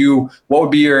 What would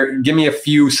be give me a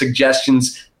few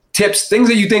suggestions, tips, things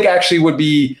that you think actually would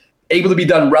be able to be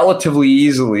done relatively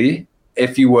easily,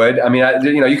 if you would. I mean,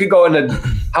 you could go into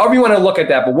however you want to look at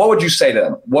that, but what would you say to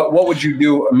them? What would you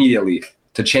do immediately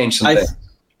to change something?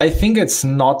 I think it's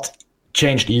not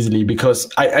changed easily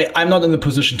because I'm not in the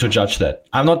position to judge that.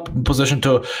 I'm not in a position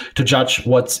to judge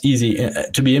what's easy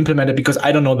to be implemented because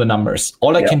I don't know the numbers.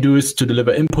 All I can do is to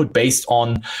deliver input based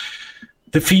on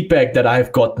the feedback that I've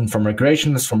gotten from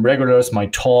recreationists, from regulars, my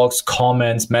talks,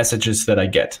 comments, messages that I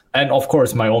get. And of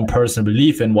course, my own personal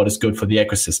belief in what is good for the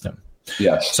ecosystem.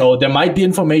 Yes. So there might be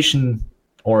information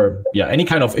or any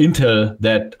kind of intel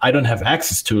that I don't have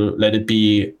access to, let it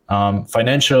be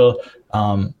financial,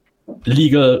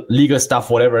 legal stuff,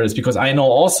 whatever it is, because I know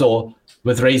also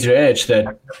with Raise Your Edge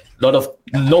that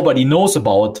nobody knows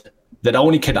about, that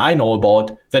only I know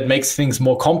about, that makes things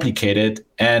more complicated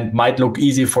and might look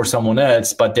easy for someone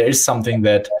else, but there is something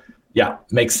that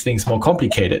makes things more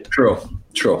complicated. True.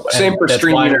 Same for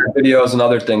streaming videos and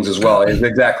other things as well.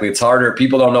 Exactly. It's harder.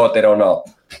 People don't know what they don't know.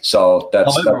 So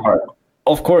that's hard.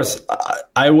 Of course,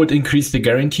 I would increase the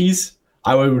guarantees.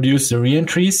 I would reduce the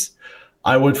re-entries.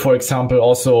 I would, for example,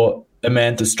 also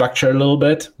amend the structure a little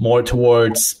bit more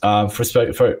towards,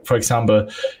 for example,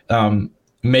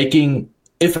 making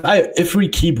if we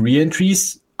keep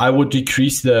re-entries, I would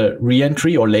decrease the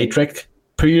re-entry or late rec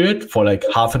period for like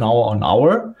half an hour or an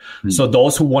hour. Mm-hmm. So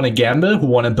those who want to gamble, who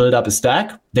want to build up a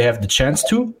stack, they have the chance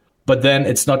to. But then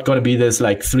it's not going to be this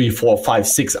like 3, 4, 5,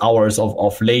 6 hours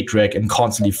of late rec and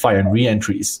constantly firing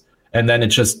re-entries, and then it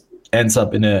just ends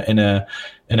up in a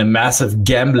massive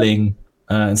gambling.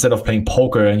 Instead of playing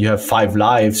poker and you have 5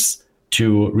 lives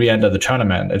to re-enter the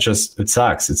tournament, it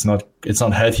sucks. It's not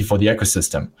healthy for the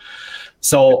ecosystem.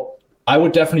 So I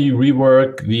would definitely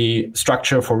rework the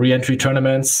structure for re-entry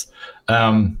tournaments.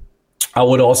 I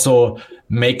would also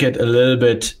make it a little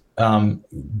bit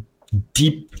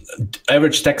deep,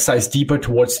 average stack size deeper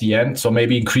towards the end. So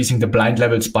maybe increasing the blind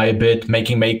levels by a bit,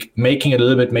 making it a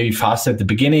little bit maybe faster at the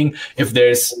beginning. If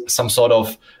there's some sort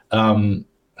of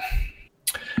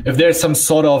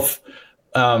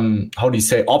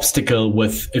obstacle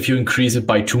with if you increase it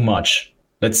by too much.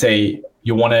 Let's say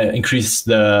you want to increase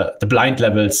the blind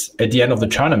levels at the end of the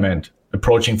tournament,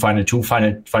 approaching final 2,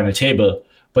 final table,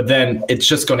 but then it's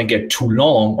just going to get too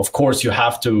long. Of course, you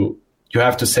have to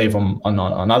save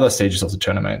on other stages of the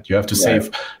tournament. You have to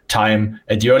save time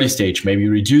at the early stage, maybe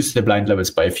reduce the blind levels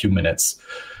by a few minutes.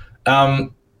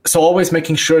 So always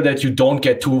making sure that you don't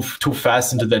get too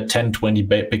fast into that 10, 20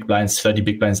 big blinds, 30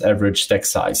 big blinds average stack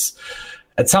size.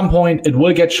 At some point, it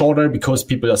will get shorter because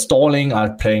people are stalling, are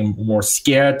playing more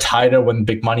scared, tighter when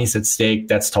big money's at stake.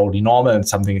 That's totally normal and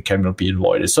something that cannot be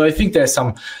avoided. So I think there's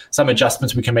some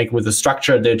adjustments we can make with the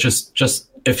structure. They're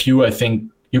just a few. I think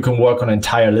you can work on an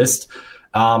entire list.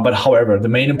 But however, the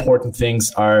main important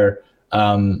things are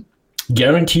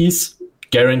guarantees,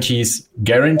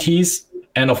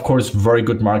 and of course, very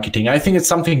good marketing. I think it's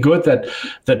something good that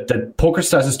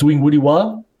PokerStars is doing really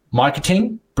well.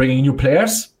 Marketing, bringing new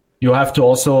players. You have to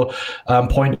also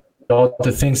point out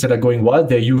the things that are going well.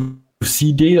 Their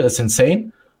UFC deal is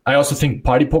insane. I also think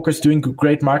Party Poker is doing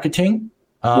great marketing.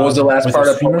 What was the last part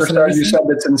of PokerStars you said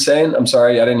that's insane? I'm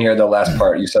sorry, I didn't hear the last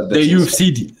part. You said the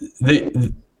UFC,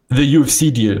 the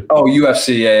UFC deal. Oh,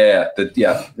 UFC,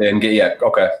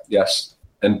 okay, yes,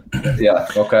 and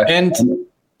okay,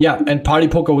 and Party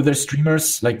Poker with their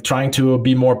streamers, like trying to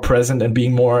be more present and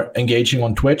being more engaging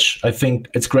on Twitch. I think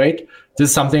it's great. This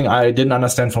is something I didn't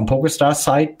understand from PokerStars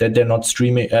side, that they're not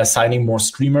signing more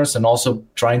streamers and also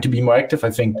trying to be more active.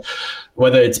 I think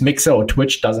whether it's Mixer or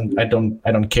Twitch I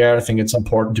don't care. I think it's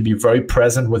important to be very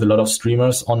present with a lot of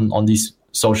streamers on these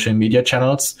social media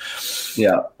channels,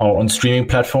 or on streaming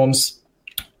platforms.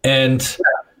 And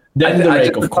then the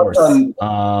rake, of course,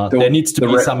 there needs to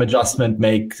be some adjustment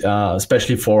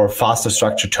especially for faster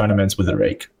structured tournaments with the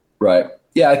rake. Right.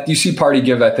 Yeah, you see Party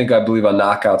give, I believe on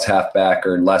knockouts half back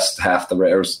or less half the rate.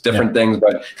 There's different things,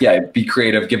 but be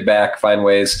creative, give back, find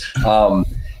ways.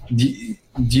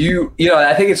 Do you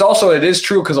I think it is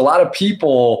true, because a lot of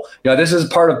people, this is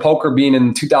part of poker being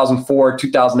in 2004,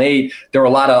 2008, there were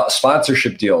a lot of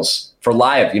sponsorship deals for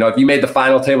live. If you made the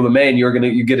final table of the main,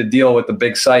 you get a deal with the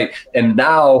big site. And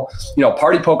now,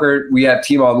 Party Poker, we have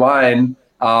Team Online.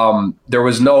 There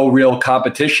was no real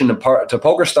competition to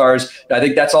PokerStars. I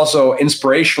think that's also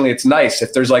inspirationally, it's nice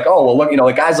if there's like, oh, well, look,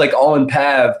 like guys like Owen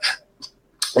Pav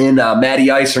and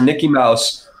Matty Ice or Nicky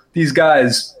Mouse, these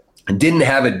guys didn't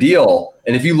have a deal.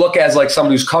 And if you look as like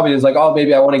someone who's coming, it's like, oh,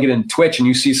 maybe I want to get in Twitch, and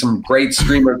you see some great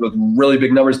streamers with really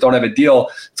big numbers don't have a deal.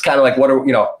 It's kind of like,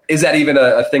 is that even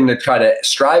a thing to try to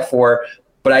strive for?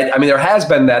 But I mean, there has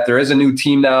been that. There is a new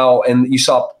team now, and you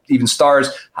saw even Stars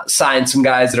sign some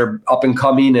guys that are up and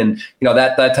coming, and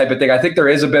that type of thing. I think there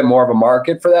is a bit more of a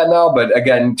market for that now. But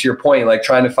again, to your point, like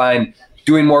trying to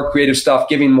doing more creative stuff,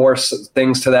 giving more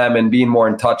things to them, and being more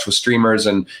in touch with streamers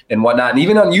and whatnot. And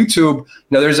even on YouTube,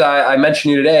 there's I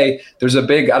mentioned you today. There's a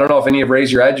big, I don't know if any of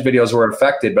Raise Your Edge videos were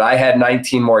affected, but I had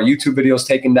 19 more YouTube videos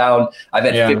taken down. I've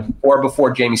had 54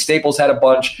 before. Jamie Staples had a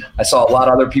bunch. I saw a lot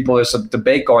of other people. There's some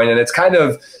debate going, and it's kind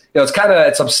of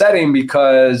it's upsetting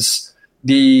because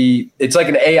it's like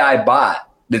an AI bot.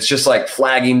 It's just like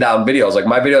flagging down videos. Like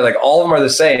my video, like all of them are the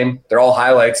same. They're all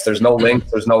highlights. There's no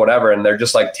links. There's no whatever. And they're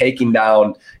just like taking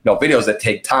down, videos that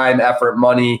take time, effort,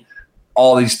 money,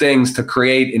 all these things to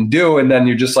create and do. And then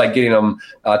you're just like getting them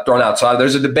thrown out. So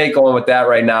there's a debate going with that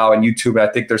right now on YouTube. And I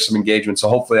think there's some engagement. So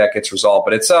hopefully that gets resolved.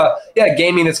 But it's,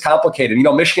 gaming is complicated.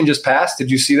 Michigan just passed.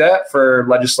 Did you see that for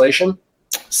legislation?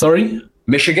 Sorry?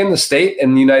 Michigan, the state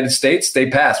in the United States, they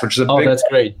passed, which is a big. That's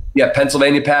great. Yeah,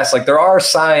 Pennsylvania passed. Like there are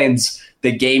signs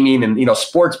that gaming and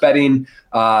sports betting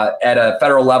at a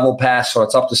federal level passed, so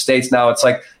it's up to states now. It's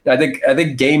like I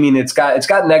think gaming it's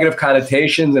got negative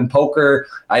connotations, and poker.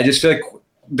 I just feel like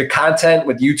the content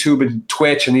with YouTube and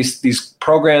Twitch and these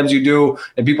programs you do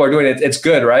and people are doing it, it's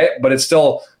good, right? But it's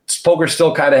still poker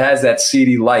still kind of has that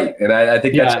seedy light, and I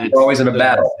think we're always in a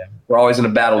battle. We're always in a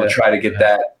battle to try to get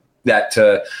that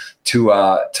to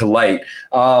light.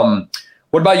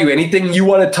 What about you? Anything you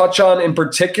want to touch on in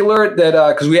particular that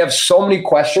because we have so many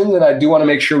questions, and I do want to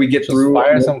make sure we get through.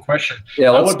 Fire some questions.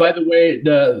 Yeah. By the way,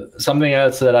 something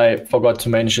else that I forgot to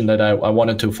mention that I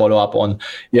wanted to follow up on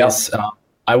is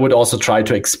I would also try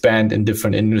to expand in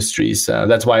different industries.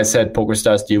 That's why I said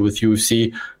PokerStars deal with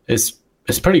UFC is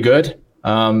pretty good.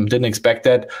 Didn't expect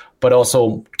that, but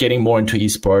also getting more into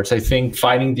esports. I think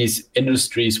finding these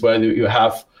industries where you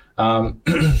have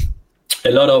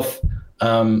a lot of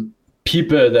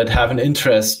people that have an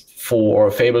interest for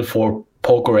or fable for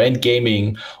poker and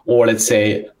gaming, or let's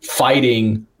say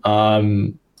fighting,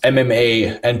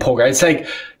 MMA and poker. It's like,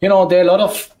 there are a lot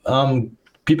of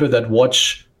people that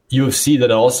watch UFC that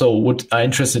also are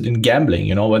interested in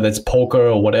gambling, whether it's poker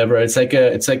or whatever. It's like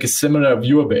a similar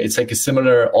viewer base. It's like a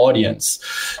similar audience.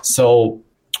 So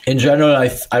in general,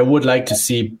 I would like to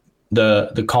see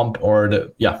the comp or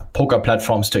poker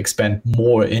platforms to expand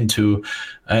more into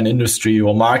an industry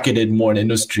or market it more in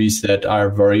industries that are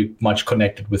very much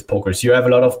connected with poker. So you have a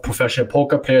lot of professional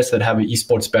poker players that have an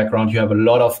esports background. You have a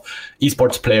lot of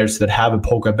esports players that have a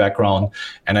poker background.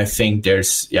 And I think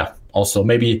there's also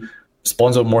maybe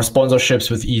more sponsorships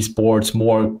with esports,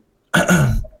 more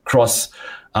cross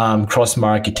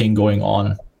marketing going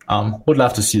on. Would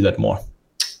love to see that more.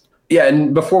 Yeah,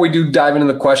 and before we do dive into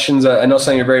the questions, I know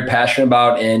something you're very passionate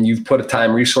about and you've put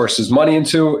time, resources, money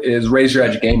into is Raise Your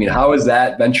Edge Gaming. How has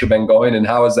that venture been going, and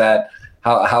how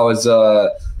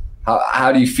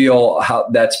do you feel how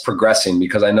that's progressing?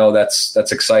 Because I know that's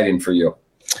exciting for you.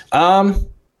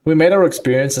 We made our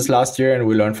experiences last year and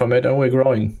we learned from it, and we're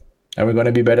growing, and we're going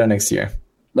to be better next year.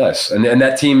 Nice. And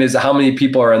that team is, how many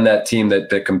people are in that team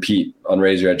that compete on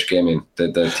Raise Your Edge Gaming?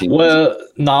 The team. Well,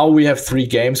 now we have 3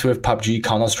 games. We have PUBG,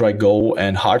 Counter-Strike Go,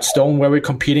 and Hearthstone where we're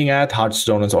competing at.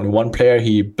 Hearthstone is only one player.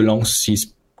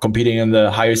 He's competing in the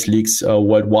highest leagues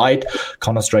worldwide.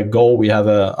 Counter-Strike Go, we have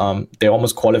they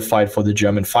almost qualified for the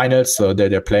German finals, so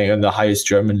they're playing in the highest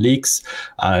German leagues.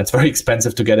 It's very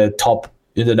expensive to get a top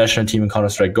international team in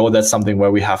Counter-Strike Go. That's something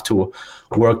where we have to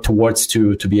work towards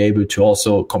to be able to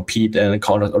also compete and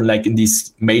like in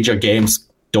these major games,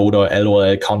 Dota,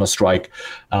 LOL, Counter-Strike.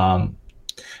 And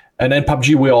then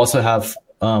PUBG, we also have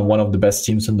one of the best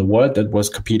teams in the world that was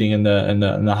competing in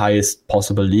the highest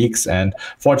possible leagues. And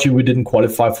fortunately, we didn't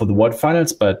qualify for the world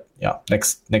finals. But yeah,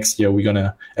 next year we're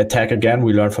gonna attack again.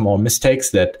 We learn from our mistakes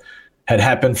that had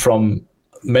happened from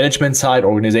management side,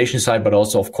 organization side, but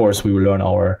also, of course, we will learn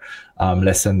our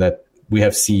lesson that we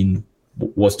have seen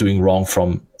was doing wrong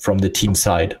from the team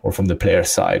side or from the player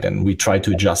side, and we try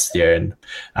to adjust there and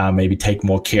maybe take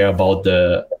more care about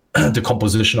the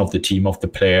composition of the team, of the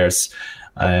players,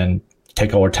 and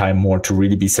take our time more to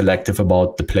really be selective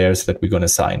about the players that we're going to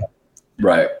sign.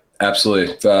 Right.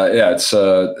 Absolutely. It's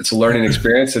a learning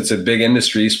experience. It's a big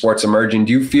industry, sports emerging.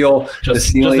 Do you feel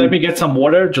just let me get some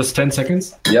water, just 10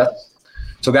 seconds. Yeah.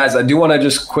 So guys, I do want to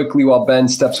just quickly, while Ben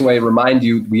steps away, remind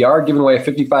you, we are giving away a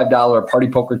 $55 Party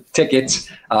Poker ticket.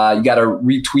 You got to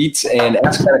retweet and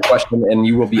ask that question and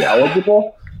you will be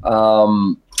eligible.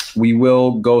 We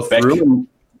will go through.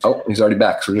 Oh, he's already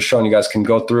back. So we're just showing you guys can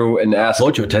go through and ask.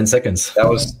 Told you 10 seconds. That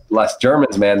was less.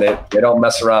 Germans, man. They don't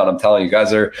mess around. I'm telling you,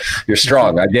 guys you're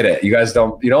strong. I get it. You guys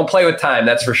don't play with time.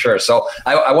 That's for sure. So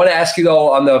I want to ask you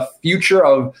though, on the future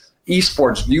of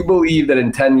esports, do you believe that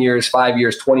in 10 years, 5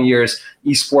 years, 20 years,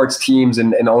 esports teams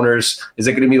and owners, is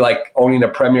it going to be like owning a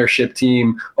Premiership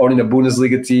team, owning a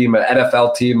Bundesliga team, an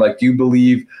NFL team? Like, do you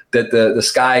believe that the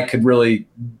Sky could really,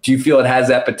 do you feel it has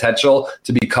that potential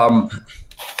to become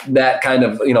that kind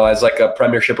of, as like a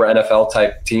Premiership or NFL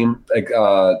type team? Like,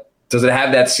 does it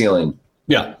have that ceiling?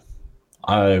 Yeah,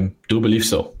 I do believe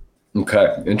so.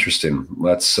 Okay, interesting.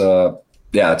 That's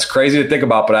it's crazy to think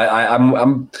about, but I'm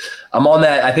on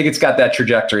that. I think it's got that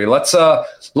trajectory. Let's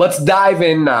dive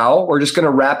in now. We're just going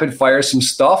to rapid fire some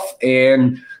stuff,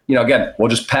 and again, we'll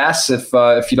just pass if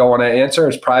you don't want to answer,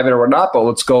 it's private or not. But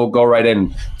let's go right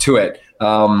into it.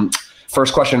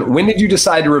 First question: when did you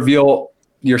decide to reveal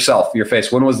yourself, your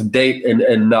face? When was the date,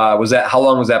 and was that, how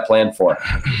long was that planned for?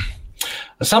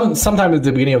 Sometime at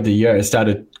the beginning of the year, I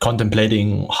started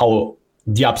contemplating how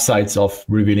the upsides of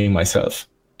revealing myself,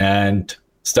 and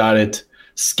started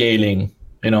scaling,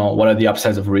 what are the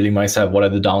upsides of revealing myself? What are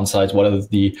the downsides? What are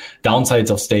the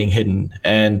downsides of staying hidden?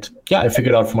 And I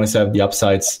figured out for myself the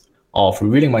upsides of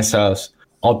revealing myself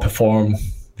outperform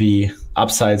the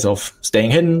upsides of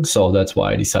staying hidden. So that's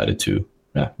why I decided to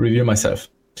reveal myself.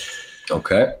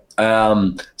 Okay.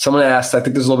 Someone asked, I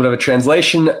think there's a little bit of a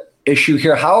translation issue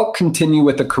here. How continue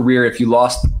with a career if you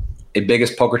lost a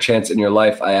biggest poker chance in your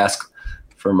life? I ask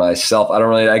for myself. I don't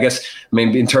really,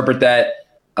 interpret that.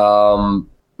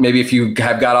 Maybe if you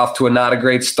have got off to not a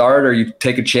great start, or you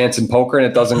take a chance in poker and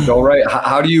it doesn't go right,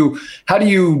 how do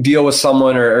you deal with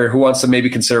someone or who wants to maybe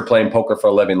consider playing poker for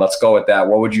a living? Let's go with that.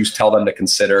 What would you tell them to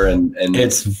consider? And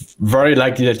it's very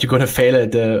likely that you're going to fail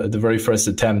at the very first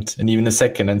attempt, and even the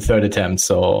second and third attempt.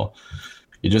 So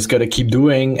you just got to keep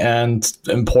doing, and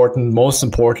most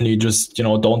importantly, just,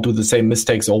 don't do the same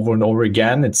mistakes over and over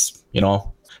again. It's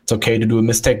okay to do a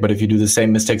mistake, but if you do the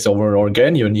same mistakes over and over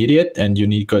again, you're an idiot, and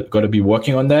you got to be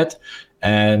working on that.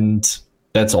 And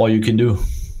that's all you can do.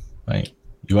 Right?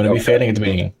 You're going to be failing at the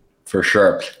beginning. For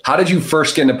sure. How did you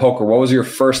first get into poker? What was your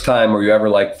first time where you ever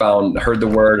heard the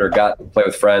word or got to play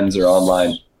with friends or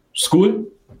online? School,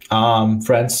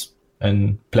 friends,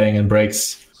 and playing in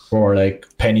breaks for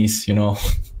pennies,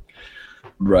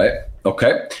 Right.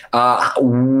 Okay.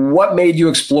 What made you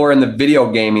explore in the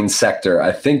video gaming sector?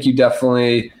 I think you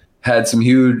definitely had some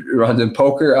huge runs in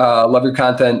poker. Love your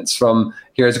content. From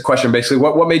here's a question. Basically,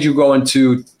 what made you go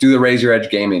into do the Raise Your Edge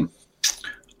gaming?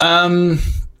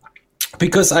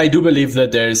 Because I do believe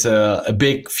that there's a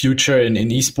big future in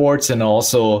esports, and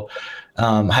also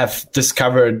have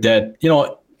discovered that,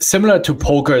 similar to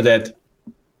poker, that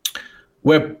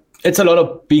where it's a lot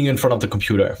of being in front of the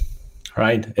computer.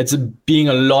 Right? It's being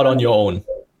a lot on your own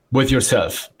with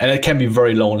yourself, and it can be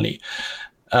very lonely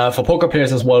for poker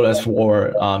players as well as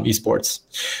for esports.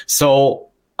 So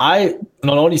I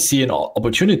not only see an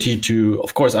opportunity to,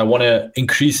 of course, I want to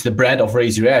increase the brand of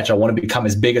Raise Your Edge. I want to become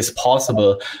as big as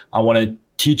possible. I want to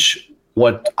teach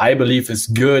what I believe is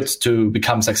good to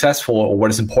become successful, or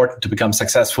what is important to become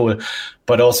successful,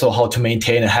 but also how to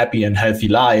maintain a happy and healthy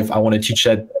life. I want to teach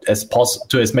that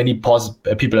to as many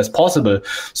people as possible.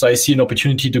 So I see an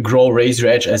opportunity to grow Raise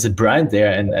Your Edge as a brand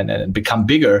there and become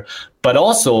bigger. But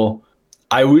also,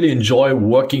 I really enjoy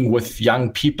working with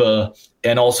young people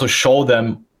and also show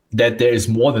them that there is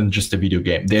more than just a video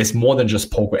game. There's more than just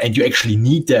poker. And you actually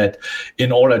need that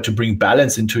in order to bring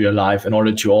balance into your life, in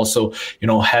order to also,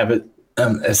 have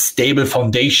a stable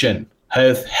foundation,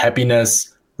 health,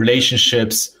 happiness,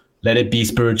 relationships, let it be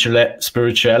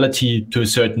spirituality to a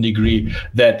certain degree,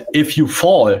 that if you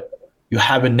fall, you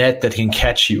have a net that can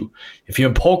catch you. If you're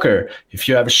in poker, if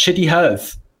you have a shitty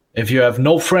health, if you have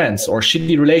no friends or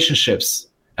shitty relationships,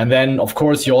 and then, of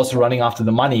course, you're also running after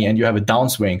the money and you have a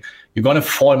downswing, you're going to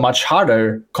fall much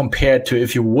harder compared to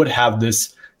if you would have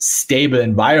this stable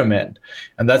environment.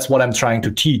 And that's what I'm trying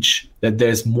to teach, that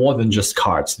there's more than just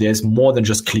cards. There's more than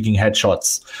just clicking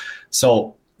headshots.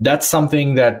 So that's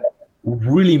something that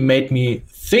really made me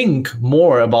think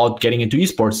more about getting into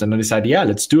esports. And I decided, yeah,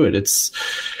 let's do it. It's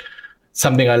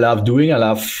something I love doing. I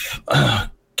love,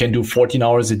 can do 14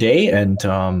 hours a day.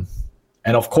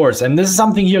 And of course, and this is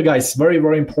something here, guys, very,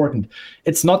 very important.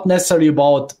 It's not necessarily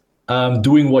about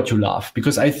doing what you love,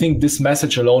 because I think this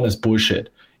message alone is bullshit.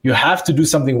 You have to do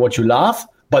something what you love,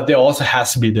 but there also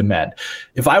has to be demand.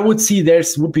 If I would see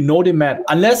would be no demand,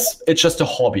 unless it's just a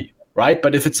hobby, right?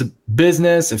 But if it's a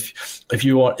business, if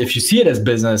you see it as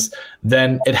business,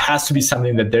 then it has to be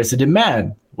something that there's a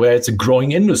demand, where it's a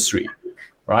growing industry,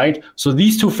 right? So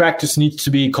these two factors need to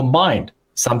be combined.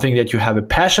 Something that you have a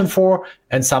passion for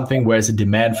and something where there's a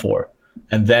demand for.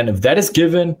 And then if that is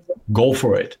given, go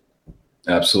for it.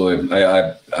 Absolutely.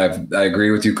 I agree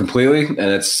with you completely. And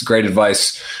it's great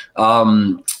advice.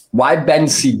 Why Ben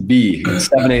CB?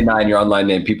 789, your online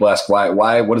name. People ask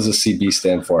why, what does the CB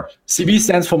stand for? CB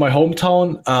stands for my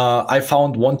hometown. I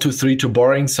found 1, 2, 3 too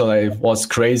boring. So I was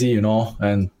crazy,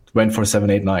 and went for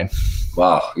 789.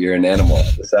 Wow, you're an animal.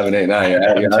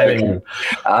 789. You're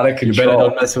out of control. You better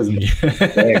don't mess with me.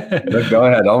 Hey, go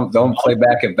ahead. Don't play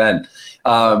back at Ben.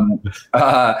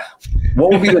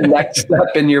 What will be the next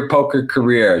step in your poker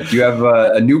career? Do you have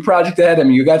a new project ahead? I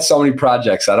mean, you got so many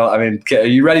projects. Are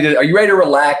you ready to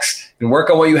relax and work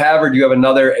on what you have, or do you have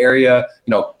another area?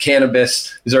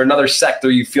 Cannabis. Is there another sector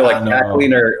you feel like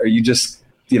tackling, or are you just,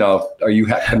 are you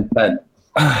content?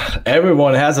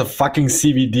 Everyone has a fucking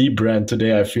CBD brand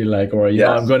today, I feel like, or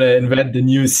I'm going to invent the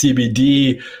new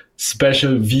CBD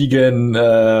special vegan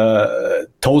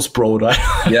toast bro. Right?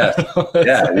 Yeah.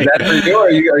 Yeah. Is that for you, or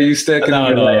are you sticking to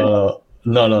your lane?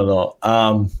 No.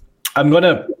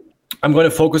 I'm gonna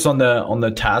focus on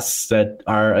the tasks that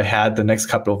are ahead the next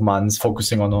couple of months,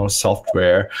 focusing on our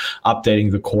software,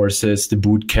 updating the courses, the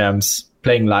boot camps,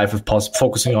 playing live if possible,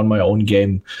 focusing on my own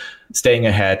game, staying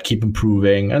ahead, keep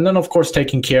improving, and then of course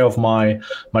taking care of my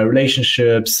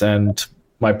relationships and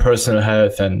my personal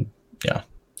health. And yeah.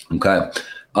 Okay.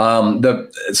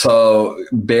 So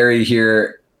Barry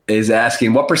here is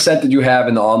asking, what % did you have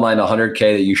in the online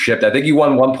 100K that you shipped? I think you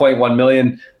won 1.1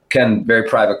 million. Ken, very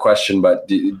private question, but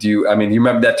do you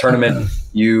remember that tournament?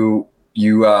 You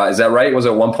is that right? Was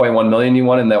it 1.1 million you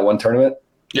won in that one tournament?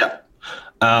 Yeah.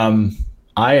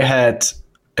 I had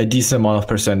a decent amount of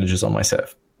percentages on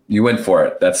myself. You went for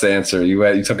it. That's the answer.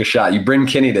 You took a shot. You Bryn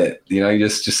Kinney'd it. You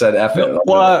just said F it.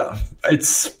 Well,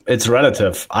 it's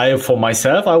relative. For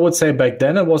myself, I would say back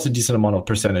then it was a decent amount of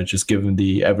percentages given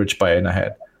the average buy-in I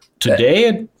had. Today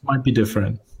it might be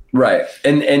different. Right.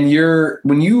 And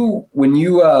when you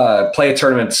play a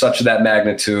tournament such that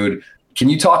magnitude, can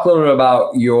you talk a little bit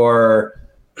about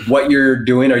what you're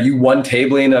doing? Are you one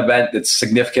tabling an event that's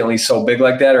significantly so big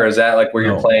like that, or is that like where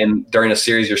you're playing during a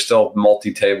series, you're still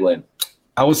multi-tabling?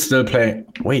 I was still playing.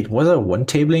 Wait, was it one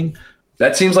tabling?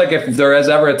 That seems like if there is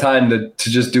ever a time to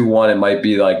just do one, it might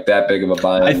be like that big of a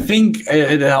buy-in. I think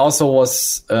it also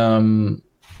was. It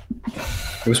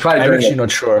was probably. I'm actually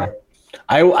not sure.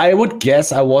 I would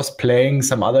guess I was playing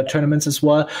some other tournaments as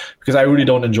well, because I really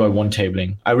don't enjoy one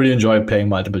tabling. I really enjoy playing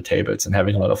multiple tables and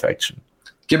having a lot of action.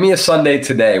 Give me a Sunday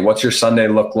today. What's your Sunday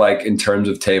look like in terms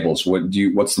of tables?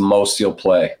 What's the most you'll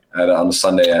play on a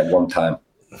Sunday at one time?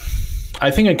 I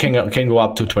think it can go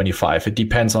up to 25. It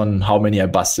depends on how many I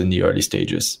bust in the early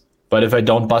stages. But if I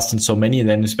don't bust in so many,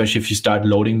 then especially if you start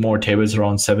loading more tables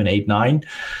around 7, 8, 9,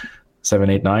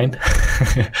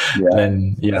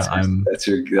 then that's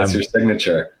your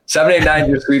signature. 7, 8, 9 is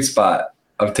your sweet spot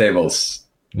of tables.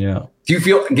 Yeah.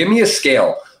 Give me a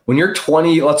scale when you're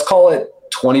 20, let's call it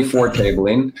 24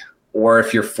 tabling, or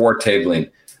if you're 4 tabling,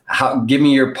 give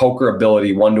me your poker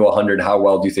ability, 1 to 100. How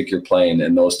well do you think you're playing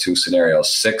in those two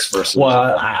scenarios? 6 versus.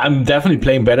 Well, I'm definitely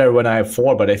playing better when I have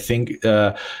 4, but I think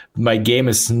my game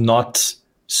is not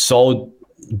so,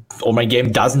 or my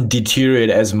game doesn't deteriorate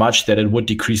as much that it would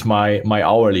decrease my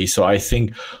hourly. So I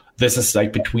think this is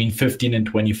like between 15 and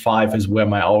 25 is where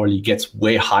my hourly gets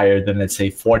way higher than, let's say,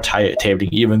 4 tabling,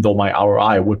 even though my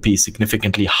ROI would be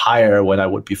significantly higher when I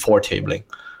would be 4 tabling.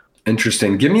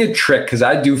 Interesting. Give me a trick, because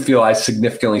I do feel I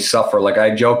significantly suffer. Like,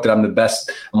 I joke that I'm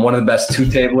one of the best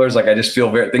 2-tablers. Like, I just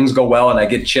feel things go well and I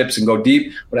get chips and go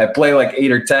deep. When I play like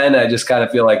 8 or 10, I just kind of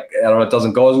feel like, I don't know, it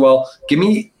doesn't go as well. Give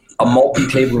me a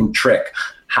multi-tabling trick.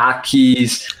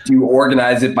 Hotkeys. Do you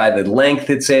organize it by the length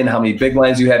it's in? How many big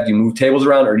lines you have? Do you move tables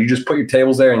around, or do you just put your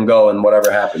tables there and go and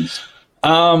whatever happens?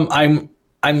 I'm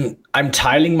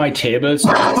tiling my tables,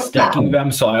 stacking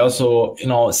them, so I also,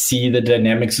 see the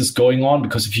dynamics is going on,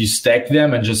 because if you stack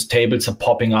them and just tables are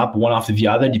popping up one after the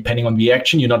other, depending on the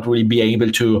action, you're not really be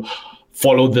able to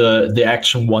follow the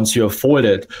action once you have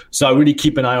folded. So I really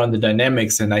keep an eye on the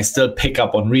dynamics, and I still pick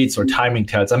up on reads or timing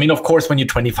tells. I mean, of course, when you're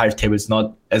 25 tables,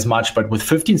 not as much, but with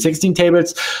 15, 16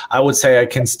 tables, I would say I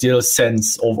can still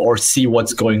sense or see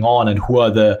what's going on and who are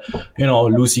the,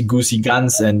 loosey-goosey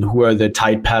guns and who are the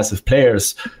tight passive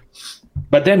players.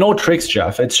 But there are no tricks,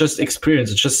 Jeff. It's just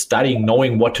experience. It's just studying,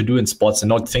 knowing what to do in spots and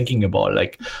not thinking about,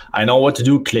 like, I know what to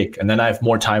do, click, and then I have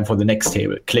more time for the next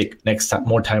table, click, next time,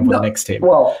 more time for the next table.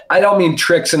 Well, I don't mean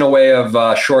tricks in a way of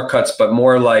shortcuts, but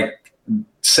more like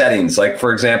settings. Like,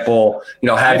 for example,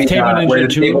 having where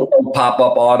the table will pop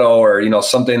up auto, or,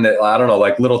 something that, I don't know,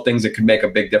 like little things that could make a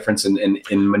big difference in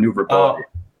maneuverability.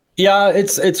 Yeah,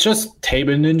 it's just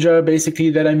Table Ninja basically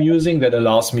that I'm using that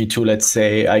allows me to, let's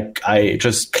say, I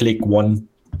just click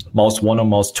mouse 1 or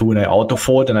mouse 2 and I auto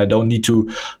fold, and I don't need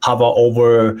to hover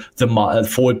over the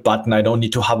fold button. I don't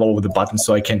need to hover over the button,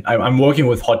 so I'm working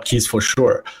with hotkeys for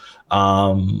sure.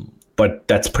 But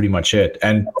that's pretty much it.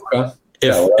 And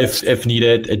if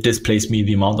needed, it displays me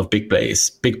the amount of big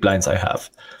blinds I have.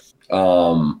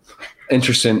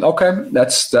 Interesting. Okay,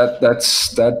 that's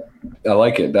I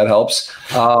like it. That helps.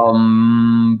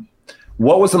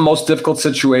 What was the most difficult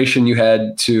situation you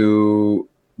had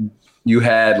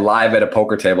live at a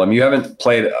poker table? I mean, you haven't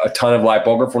played a ton of live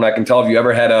poker from what I can tell. Have you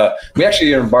ever had we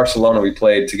actually in Barcelona, we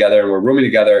played together and we're rooming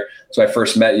together. So I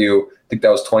first met you, I think that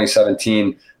was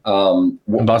 2017. In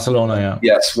Barcelona, yeah.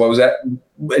 Yes. What was that?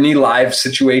 Any live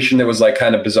situation that was like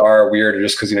kind of bizarre or weird, or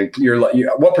just because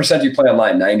what percent do you play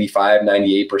online? 95,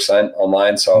 98%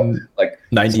 online. So like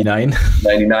 99.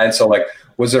 So like,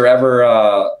 was there ever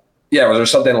was there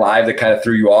something live that kind of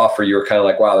threw you off, or you were kind of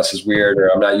like, wow, this is weird,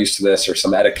 or I'm not used to this, or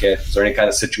some etiquette? Is there any kind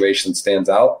of situation that stands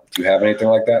out? Do you have anything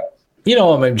like that?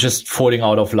 I'm just folding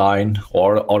out of line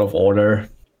or out of order.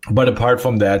 But apart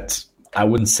from that, I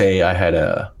wouldn't say I had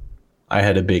a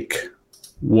big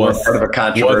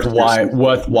worthwhile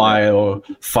or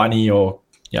funny or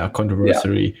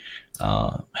controversial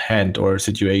hand or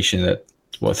situation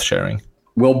that's worth sharing.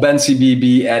 Will Ben CB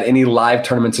be at any live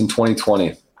tournaments in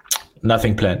 2020?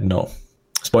 Nothing planned, no.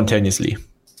 Spontaneously.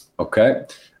 Okay.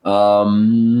 I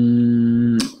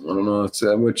don't know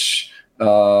which.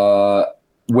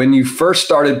 When you first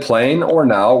started playing, or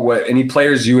now, any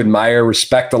players you admire,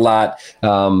 respect a lot,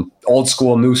 old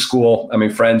school, new school? I mean,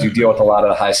 friends, you deal with a lot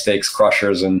of high stakes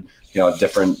crushers and,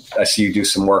 different. I see you do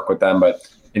some work with them, but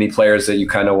any players that you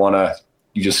kind of want to,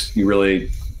 you really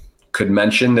could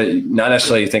mention that not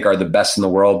necessarily you think are the best in the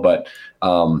world, but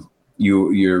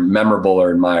you're memorable or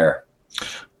admire?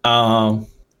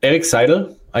 Eric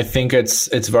Seidel. I think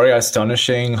it's very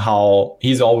astonishing how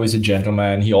he's always a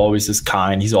gentleman. He always is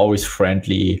kind. He's always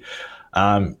friendly.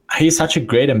 He's such a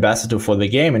great ambassador for the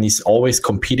game, and he's always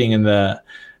competing in the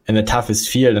toughest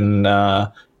field. And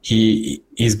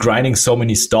he's grinding so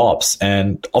many stops.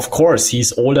 And of course,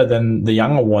 he's older than the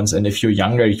younger ones. And if you're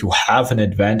younger, you have an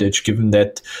advantage, given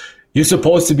that you're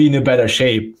supposed to be in a better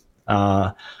shape.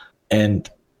 And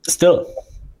still,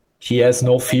 he has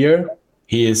no fear.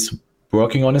 He is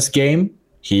working on his game.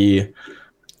 He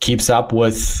keeps up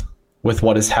with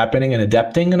what is happening and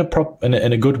adapting in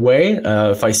a good way.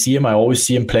 If I see him, I always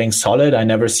see him playing solid. I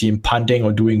never see him punting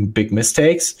or doing big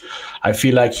mistakes. I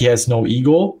feel like he has no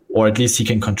ego, or at least he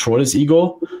can control his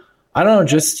ego. I don't know,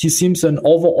 just he seems an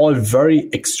overall very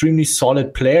extremely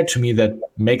solid player to me, that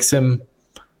makes him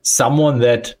someone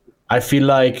that I feel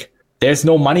like there's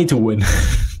no money to win.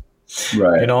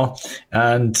 Right.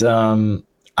 And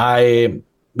I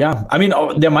mean,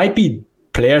 there might be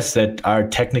players that are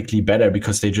technically better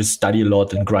because they just study a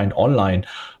lot and grind online.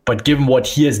 But given what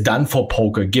he has done for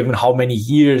poker, given how many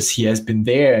years he has been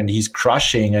there and he's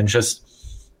crushing, and just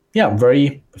yeah,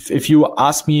 if you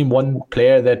ask me one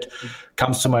player that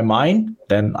comes to my mind,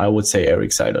 then I would say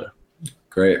Erik Seidel.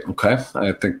 Great. Okay.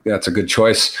 I think that's a good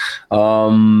choice.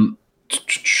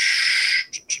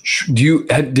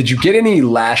 Did you get any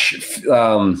lash? I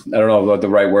don't know what the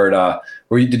right word.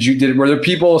 Were there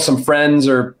people, some friends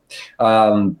or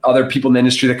other people in the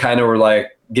industry that kind of were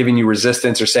like giving you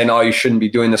resistance or saying, "Oh, you shouldn't be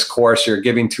doing this course. You're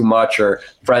giving too much," or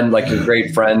like your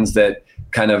great friends that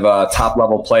kind of top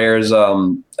level players? I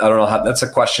don't know. That's a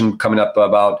question coming up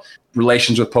about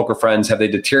relations with poker friends. Have they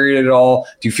deteriorated at all?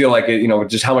 Do you feel like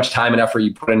just how much time and effort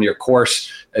you put into your course?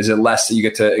 Is it less that you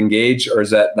get to engage, or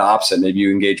is that the opposite? Maybe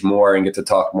you engage more and get to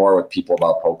talk more with people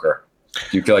about poker.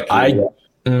 Do you feel like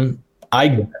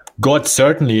I got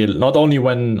certainly not only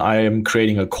when I am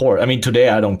creating a course. I mean, today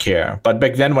I don't care, but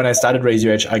back then when I started Raise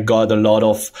Your Edge, I got a lot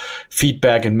of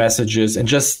feedback and messages and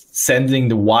just sending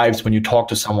the vibes when you talk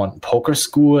to someone. Poker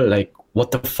school, like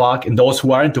what the fuck? And those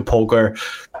who are into poker,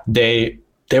 they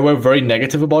were very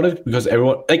negative about it because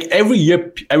every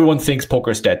year, everyone thinks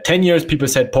poker is dead. 10 years, people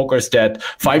said poker is dead.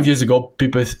 5 years ago,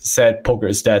 people said poker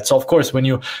is dead. So of course, when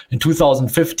in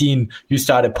 2015, you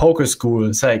started poker school,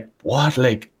 it's like, what?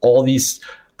 Like all these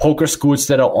poker schools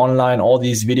that are online, all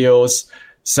these videos.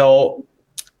 So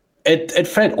it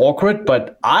felt awkward,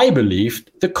 but I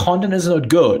believed the content is not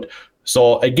good.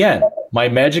 So again, my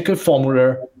magical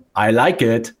formula, I like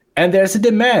it. And there's a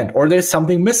demand or there's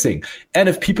something missing. And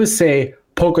if people say,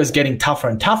 poker is getting tougher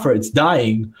and tougher, it's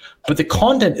dying, but the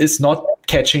content is not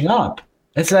catching up.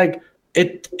 It's like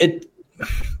it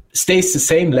stays the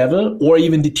same level or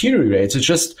even deteriorates. It's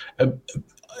just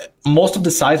most of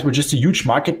the sites were just a huge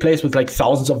marketplace with like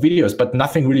thousands of videos, but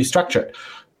nothing really structured.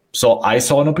 So I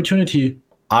saw an opportunity.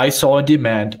 I saw a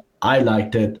demand. I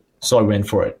liked it. So I went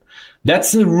for it.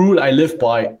 That's the rule I live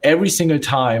by every single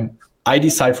time. I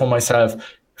decide for myself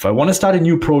if I want to start a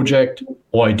new project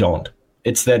or I don't.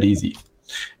 It's that easy.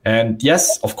 And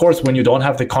yes, of course, when you don't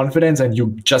have the confidence and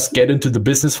you just get into the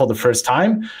business for the first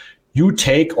time, you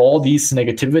take all these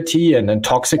negativity and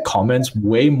toxic comments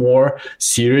way more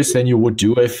serious than you would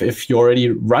do if you already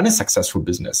run a successful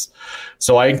business.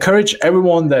 So I encourage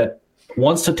everyone that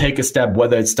wants to take a step,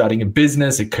 whether it's starting a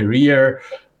business, a career,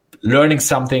 learning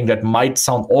something that might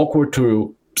sound awkward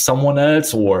to someone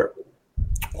else or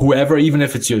whoever, even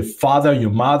if it's your father,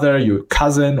 your mother, your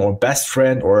cousin or best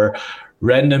friend or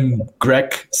random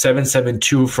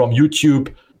Greg772 from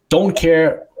YouTube. Don't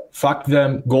care. Fuck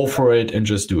them. Go for it and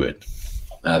just do it.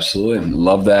 Absolutely.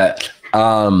 Love that.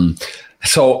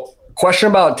 So question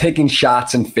about taking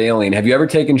shots and failing. Have you ever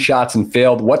taken shots and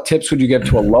failed? What tips would you give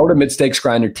to a low to mid stakes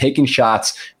grinder taking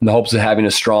shots in the hopes of having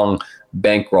a strong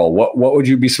bankroll? What would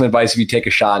you be some advice if you take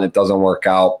a shot and it doesn't work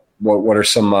out? What are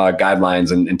some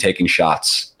guidelines in taking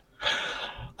shots?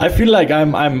 I feel like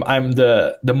I'm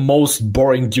the most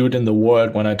boring dude in the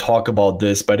world when I talk about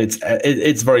this, but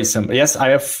it's very simple. Yes,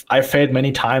 I've failed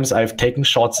many times. I've taken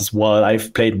shots as well.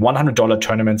 I've played $100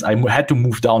 tournaments. I had to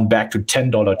move down back to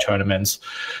 $10 tournaments,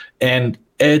 and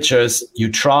it just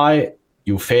you try,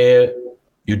 you fail,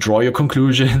 you draw your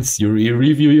conclusions, you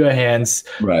review your hands,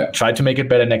 right. Try to make it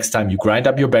better next time. You grind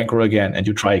up your bankroll again, and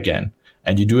you try again,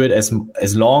 and you do it as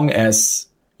long as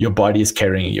your body is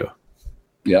carrying you.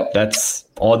 Yep. That's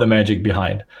all the magic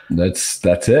behind. That's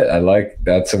it. I like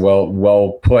that's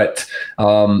well put.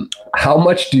 How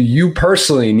much do you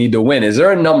personally need to win? Is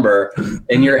there a number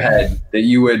in your head that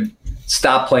you would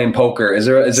stop playing poker? Is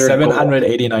there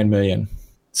 789 million.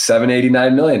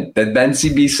 789 million. That Ben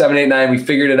CB 789. We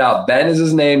figured it out. Ben is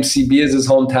his name. CB is his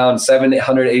hometown.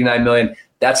 789 million.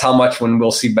 That's how much when we'll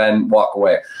see Ben walk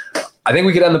away. I think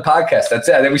we could end the podcast. That's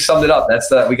it. I think we summed it up.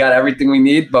 We got everything we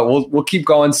need, but we'll keep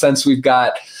going since we've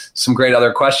got some great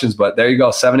other questions. But there you go,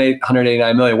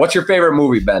 789 million. What's your favorite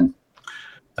movie, Ben?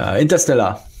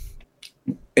 Interstellar.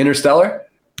 Interstellar?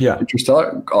 Yeah.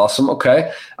 Interstellar. Awesome.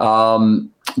 Okay.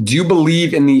 Do you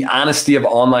believe in the honesty of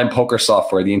online poker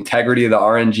software, the integrity of the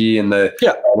RNG and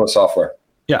all the software?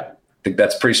 Yeah. I think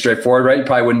that's pretty straightforward, right? You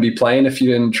probably wouldn't be playing if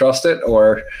you didn't trust it,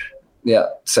 or yeah,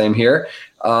 same here.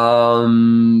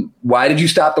 Why did you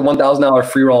stop the $1,000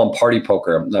 free roll on Party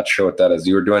Poker? I'm not sure what that is.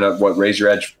 You were doing Raise Your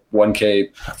Edge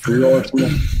 1K free roll or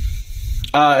something?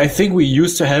 I think we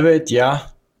used to have it. Yeah.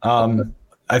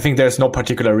 I think there's no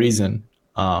particular reason.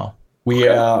 I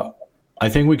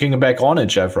think we can get back on it,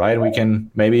 Jeff, right?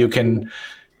 Maybe you can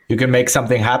make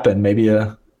something happen. Maybe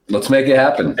let's make it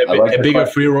happen. A bigger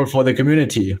free roll for the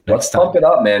community. Let's pump it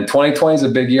up, man. 2020 is a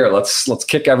big year. Let's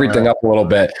kick everything up a little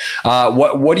bit.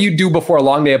 What do you do before a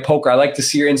long day of poker? I like to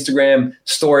see your Instagram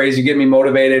stories. You get me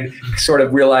motivated. Sort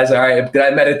of realize, all right, did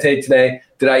I meditate today?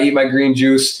 Did I eat my green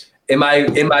juice? am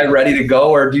I ready to go?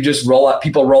 Or do you just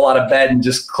people roll out of bed and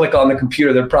just click on the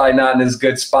computer? They're probably not in as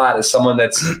good spot as someone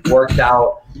that's worked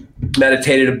out,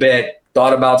 meditated a bit,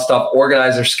 thought about stuff,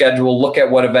 organize their schedule, look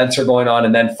at what events are going on,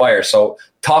 and then fire. So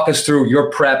talk us through your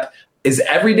prep. Is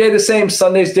every day the same?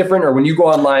 Sunday's different? Or when you go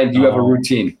online, do you have a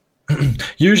routine?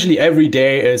 Usually every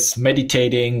day is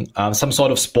meditating, some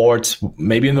sort of sport,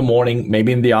 maybe in the morning,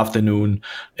 maybe in the afternoon.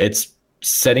 It's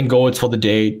setting goals for the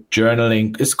day.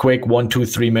 Journaling is quick, 1, 2,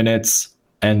 3 minutes,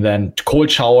 and then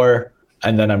cold shower,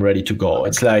 and then I'm ready to go.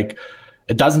 It's like,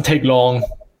 it doesn't take long.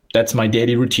 That's my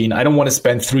daily routine. I don't want to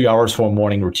spend 3 hours for a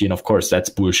morning routine. Of course, that's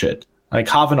bullshit. Like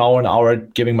half an hour,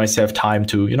 giving myself time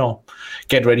to,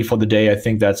 get ready for the day. I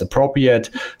think that's appropriate.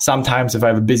 Sometimes if I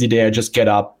have a busy day, I just get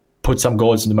up, put some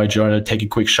goals into my journal, take a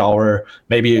quick shower,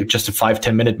 maybe just a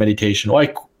 5-10 minute meditation, or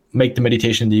I make the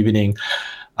meditation in the evening.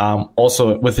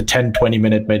 Also with a 10-20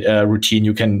 minute routine,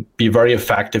 you can be very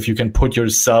effective. You can put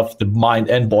yourself, the mind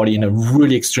and body, in a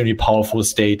really extremely powerful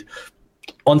state.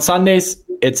 On Sundays,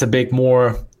 it's a bit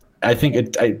more, I think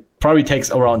it probably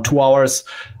takes around 2 hours.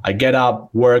 I get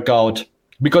up, work out,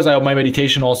 because I have my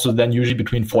meditation also then usually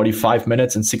between 45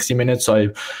 minutes and 60 minutes. So I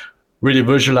really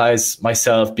visualize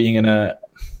myself being in a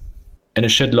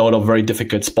shitload of very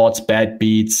difficult spots, bad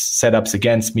beats, setups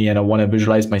against me. And I want to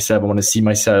visualize myself. I want to see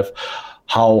myself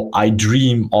how I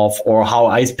dream of, or how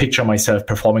I picture myself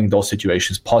performing those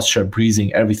situations, posture,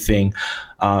 breathing, everything,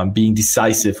 being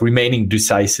decisive, remaining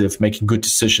decisive, making good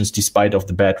decisions despite of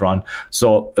the bad run.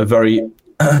 So a very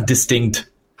distinct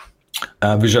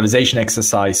visualization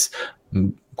exercise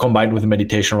combined with a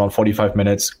meditation around 45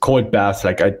 minutes, cold bath.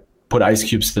 Like I put ice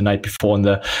cubes the night before in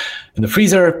the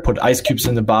freezer, put ice cubes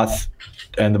in the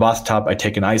bathtub. I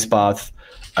take an ice bath,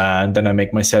 and then I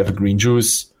make myself a green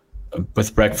juice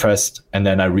with breakfast, and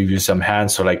then I review some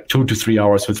hands. So like 2 to 3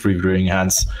 hours with reviewing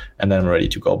hands, and then I'm ready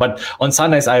to go. But on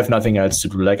Sundays, I have nothing else to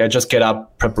do. Like I just get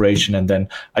up, preparation, and then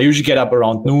I usually get up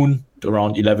around noon,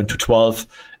 around 11 to 12,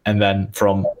 and then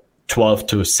from 12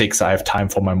 to 6, I have time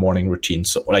for my morning routine.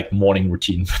 So like morning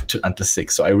routine until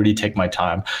 6. So I really take my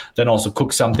time. Then also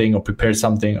cook something or prepare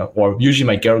something. Or usually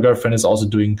my girlfriend is also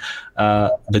doing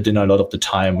the dinner a lot of the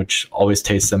time, which always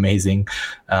tastes amazing.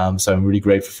 So I'm really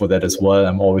grateful for that as well.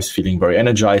 I'm always feeling very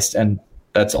energized. And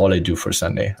that's all I do for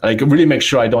Sunday. Like really make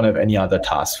sure I don't have any other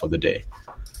tasks for the day.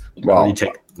 Wow. I really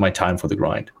take my time for the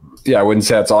grind. Yeah, I wouldn't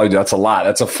say that's all you do. That's a lot.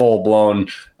 That's a full-blown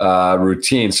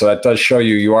routine. So that does show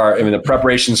the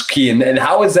preparation's key. And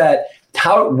how is that,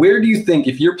 where do you think,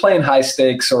 if you're playing high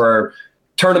stakes or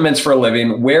tournaments for a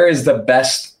living, where is the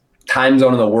best time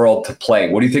zone in the world to play?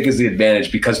 What do you think is the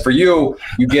advantage? Because for you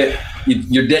get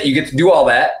to do all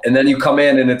that, and then you come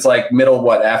in and it's like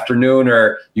afternoon,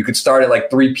 or you could start at like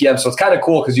 3 p.m. So it's kind of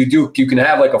cool because you can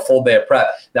have like a full day of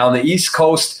prep. Now on the East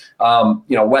Coast,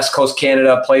 West Coast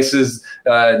Canada, places,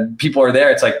 people are there.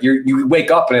 It's like you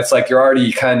wake up and it's like you're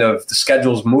already kind of, the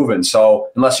schedule's moving. So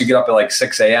unless you get up at like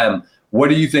 6 a.m., what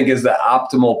do you think is the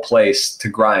optimal place to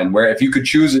grind? Where if you could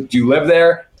choose it, do you live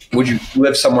there? Would you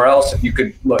live somewhere else? If you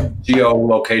could look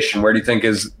geolocation, where do you think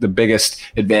is the biggest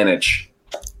advantage?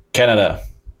 Canada.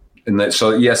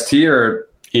 So EST or?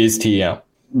 EST, yeah.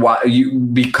 Why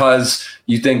because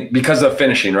of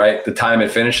finishing, right? The time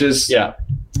it finishes? Yeah.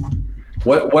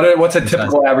 What's a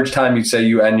typical average time you'd say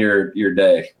you end your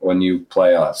day when you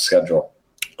play a schedule?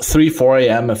 3-4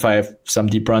 a.m. if I have some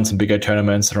deep runs and bigger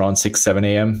tournaments, around 6-7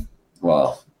 a.m.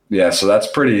 Wow. Yeah, so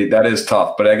that is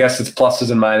tough. But I guess it's pluses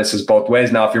and minuses both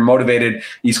ways. Now, if you're motivated,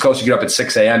 East Coast, you get up at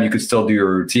 6 a.m., you could still do your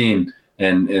routine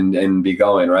and be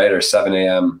going, right? Or 7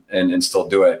 a.m. and still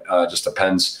do it. Just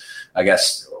depends, I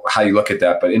guess, how you look at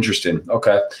that. But interesting.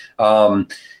 Okay.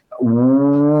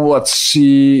 Let's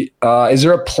see. Is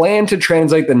there a plan to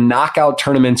translate the knockout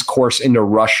tournaments course into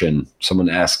Russian? Someone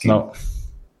asking. No.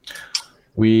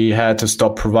 We had to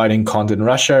stop providing content in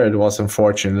Russia. It was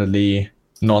unfortunately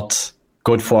not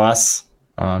good for us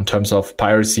in terms of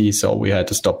piracy. So we had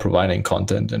to stop providing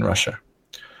content in Russia.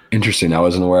 Interesting. I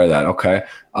wasn't aware of that. Okay.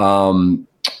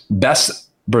 Best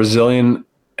Brazilian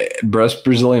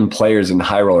players in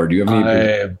high roller. Do you have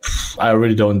any? I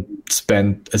really don't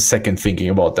spend a second thinking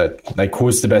about that. Like,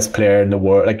 who's the best player in the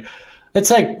world? Like,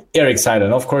 it's like Erik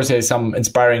Seidel. Of course, there's some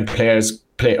inspiring players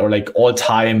or like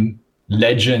all-time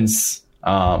legends,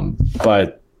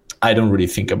 but I don't really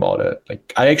think about it.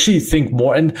 Like, I actually think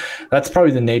more, and that's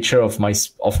probably the nature of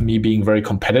me being very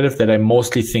competitive, that I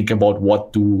mostly think about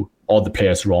what do all the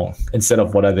players wrong instead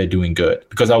of what are they doing good,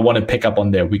 because I want to pick up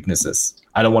on their weaknesses.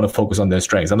 I don't want to focus on their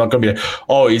strengths. I'm not going to be like,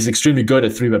 oh, he's extremely good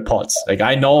at 3-bet pots. Like,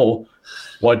 I know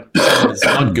what he's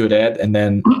not good at, and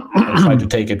then I try to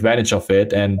take advantage of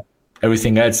it. And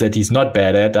everything else that he's not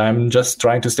bad at, I'm just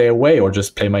trying to stay away or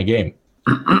just play my game.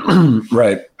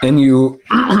 Right. And you,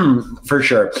 for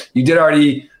sure,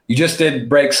 you just did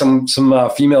break some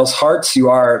females' hearts.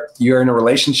 You're in a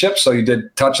relationship, so you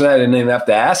did touch that. I didn't even have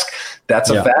to ask. That's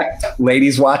a fact.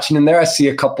 Ladies watching in there, I see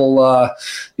a couple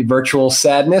virtual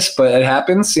sadness, but it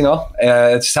happens.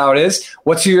 It's how it is.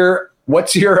 What's your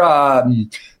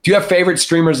do you have favorite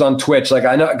streamers on Twitch? Like,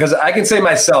 I know, because I can say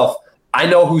myself, I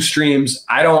know who streams.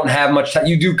 I don't have much time.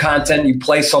 You do content, you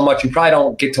play so much, you probably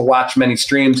don't get to watch many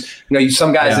streams.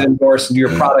 Some guys that endorse and do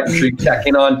your product you check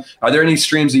in on. Are there any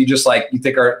streams that you just like,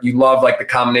 you love, like the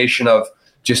combination of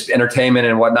just entertainment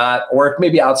and whatnot, or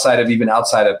maybe outside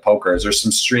of poker? Is there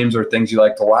some streams or things you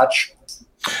like to watch?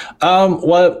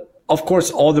 Well, of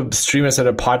course, all the streamers that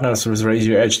are partners with Raise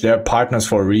Your Edge, they're partners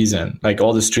for a reason. Like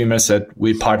all the streamers that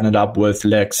we partnered up with,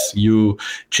 Lex, you,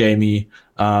 Jamie,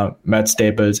 Matt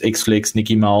Staples, Xflix,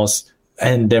 Nicky Mouse,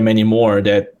 and there are many more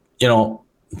that,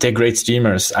 they're great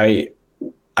streamers. I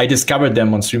discovered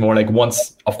them on stream, or like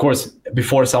once, of course,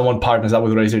 before someone partners up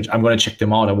with Raise Your Edge, I'm going to check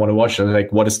them out. I want to watch them.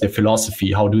 Like, what is their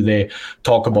philosophy? How do they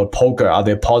talk about poker? Are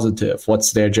they positive?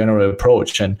 What's their general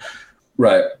approach? And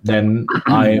then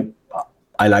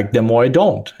I like them or I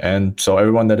don't. And so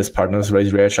everyone that is partners with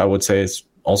Raise Your Edge, I would say, is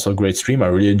also a great streamer. I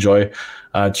really enjoy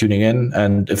tuning in.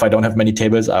 And if I don't have many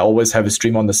tables, I always have a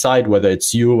stream on the side, whether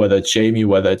it's you, whether it's Jamie,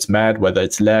 whether it's Matt, whether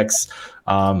it's Lex.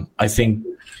 I think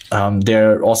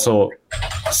there are also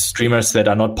streamers that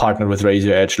are not partnered with Raise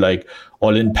Your Edge, like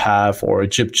All In Path or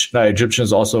Egyptian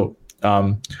is also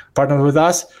partnered with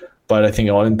us. But I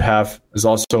think All In Path is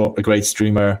also a great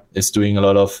streamer, is doing a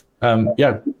lot of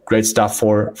great stuff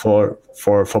for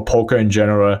poker in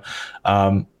general.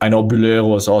 I know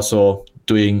Bulero is also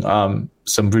doing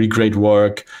some really great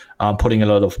work, putting a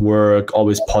lot of work,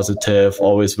 always positive,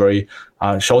 always very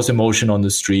shows emotion on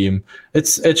the stream.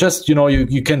 It's just,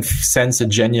 you can sense a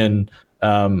genuine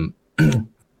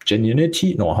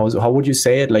genuinity. No, how would you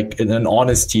say it? Like an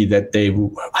honesty that they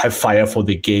have fire for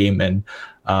the game. And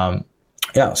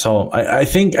so I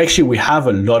think actually we have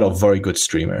a lot of very good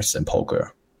streamers in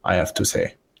poker, I have to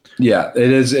say. Yeah,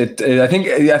 it is. I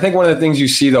think one of the things you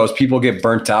see though is people get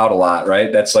burnt out a lot,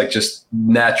 right? That's like just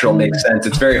natural, makes sense.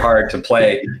 It's very hard to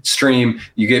play stream.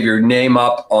 You give your name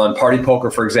up on Party Poker,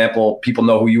 for example. People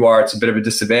know who you are. It's a bit of a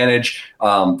disadvantage.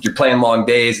 You're playing long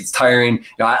days. It's tiring.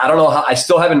 I don't know how. I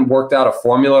still haven't worked out a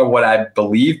formula, what I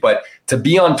believe, but to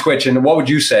be on Twitch, and what would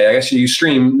you say? I guess you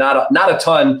stream not a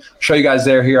ton. I'll show you guys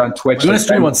there here on Twitch. We're gonna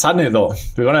stream on Sunday though.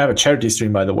 We're gonna have a charity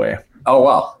stream, by the way. Oh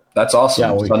wow. That's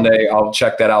awesome. Yeah, Sunday, I'll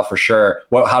check that out for sure.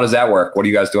 How does that work? What are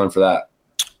you guys doing for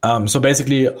that? So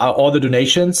basically, all the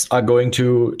donations are going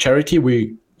to charity.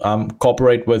 We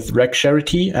cooperate with Rec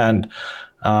Charity, and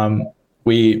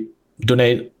we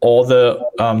donate all the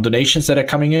donations that are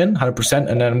coming in, 100%,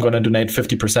 and then I'm going to donate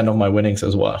 50% of my winnings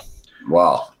as well.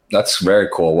 Wow. That's very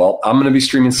cool. Well, I'm going to be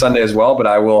streaming Sunday as well, but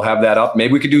I will have that up.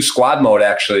 Maybe we could do squad mode,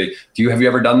 actually. Have you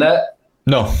ever done that?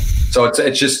 No. So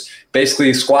it's just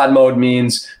basically squad mode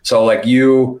means, so like I think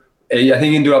you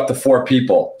can do up to 4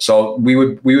 people. So we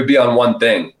would be on one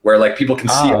thing where like people can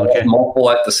see multiple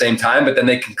at the same time, but then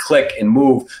they can click and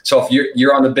move. So if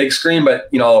you're on the big screen, but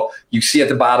you see at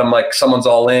the bottom, like someone's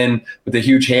all in with a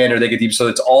huge hand or they get deep. So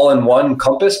it's all in one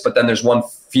compass, but then there's one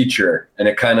feature and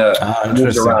it kind of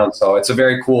moves around. So it's a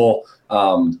very cool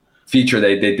feature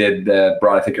they did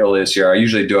brought, I think, earlier this year. I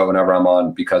usually do it whenever I'm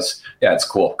on because it's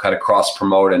cool, kind of cross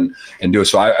promote and do it.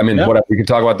 So whatever, we can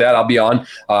talk about that. I'll be on.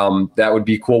 That would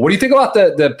be cool. What do you think about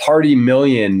the Party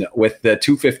Million with the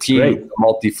 215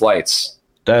 multi flights?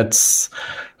 It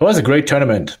was a great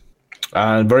tournament.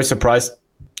 I'm very surprised.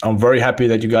 I'm very happy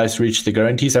that you guys reached the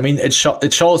guarantees. I mean, it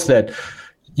shows that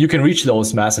you can reach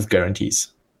those massive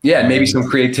guarantees. Yeah, and maybe some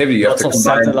creativity. You have to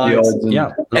combine fields.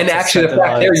 And actually, the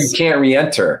fact there, you can't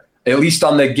re-enter, at least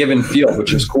on the given field,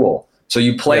 which is cool. So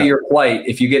you play your flight.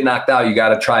 If you get knocked out, you got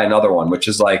to try another one, which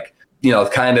is like,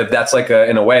 kind of, that's like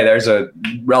in a way, there's a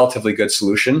relatively good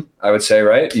solution, I would say,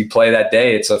 right? You play that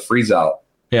day, it's a freeze out.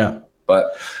 Yeah.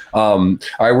 But all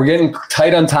right, we're getting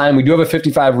tight on time. We do have a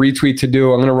 55 retweet to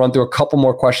do. I'm going to run through a couple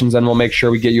more questions, and we'll make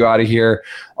sure we get you out of here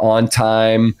on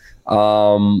time.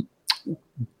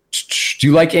 Do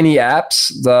you like any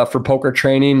apps for poker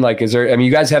training? Like,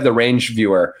 you guys have the range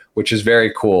viewer, which is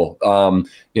very cool.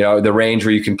 The range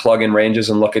where you can plug in ranges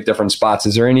and look at different spots.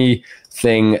 Is there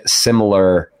anything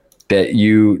similar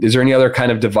is there any other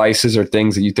kind of devices or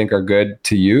things that you think are good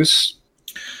to use?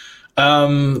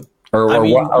 What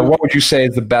would you say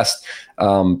is the best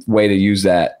way to use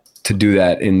that, to do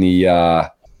that in the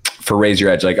for Raise Your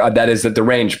Edge? Like that is the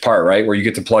range part, right? Where you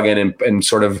get to plug in and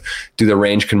sort of do the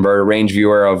range converter, range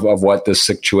viewer of what the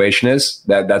situation is. Is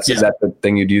that the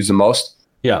thing you'd use the most?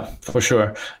 Yeah, for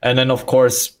sure. And then of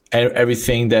course,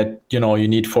 everything that, you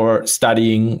need for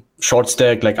studying short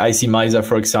stack, like IC Miser,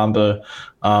 for example.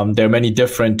 There are many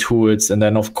different tools. And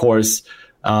then of course,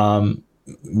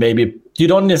 maybe you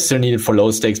don't necessarily need it for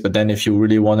low stakes, but then if you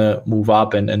really want to move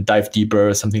up and dive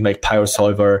deeper, something like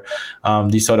PyroSolver,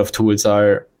 these sort of tools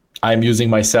I'm using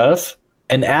myself.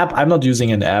 An app, I'm not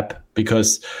using an app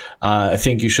because I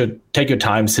think you should take your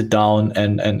time, sit down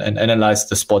and analyze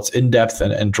the spots in depth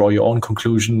and draw your own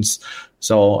conclusions.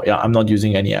 So yeah, I'm not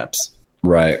using any apps.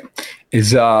 Right.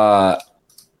 Is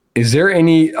there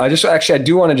any, I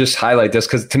do want to just highlight this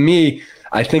because to me,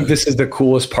 I think this is the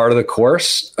coolest part of the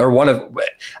course, or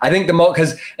I think the most,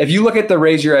 because if you look at the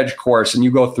Raise Your Edge course and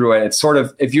you go through it, it's sort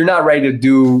of, if you're not ready to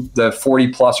do the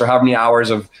 40 plus or how many hours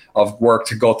of work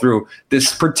to go through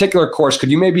this particular course, could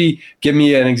you maybe give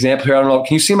me an example here? I don't know.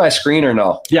 Can you see my screen or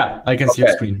no? Yeah, I can see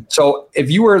your screen. So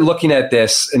if you were looking at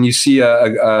this and you see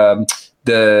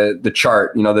the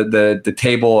chart, the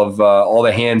table of all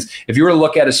the hands. If you were to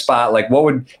look at a spot, like what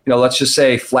would, let's just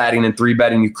say flatting and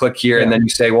 3-betting, you click here and then you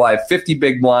say, well, I have 50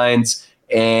 big blinds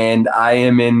and I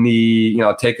am in the,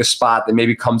 take a spot that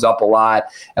maybe comes up a lot,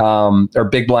 or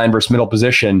big blind versus middle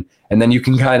position. And then you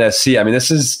can kind of see,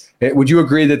 would you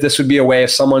agree that this would be a way if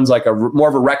someone's like more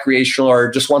of a recreational or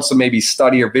just wants to maybe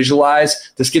study or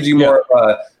visualize, this gives you more of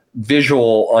a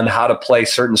visual on how to play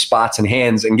certain spots and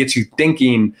hands and gets you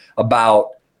thinking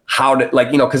about how to,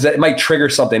 because it might trigger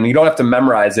something. You don't have to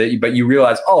memorize it, but you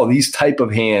realize, oh, these type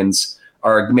of hands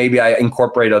are, maybe I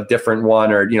incorporate a different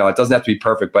one, or, it doesn't have to be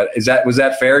perfect. But was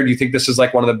that fair? Do you think this is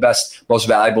like one of the best, most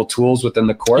valuable tools within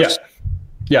the course?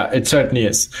 Yeah, it certainly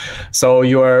is. So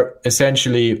you're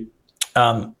essentially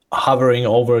hovering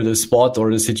over the spot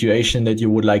or the situation that you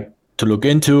would like to look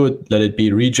into, let it be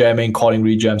rejamming, calling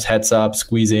rejams, heads up,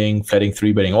 squeezing, flatting,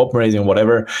 3-betting, open raising,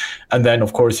 whatever. And then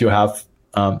of course you have,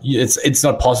 it's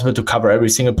not possible to cover every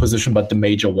single position, but the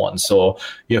major ones. So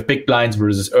you have big blinds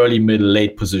versus early, middle,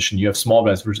 late position. You have small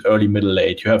blinds versus early, middle,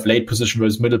 late. You have late position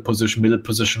versus middle position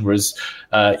versus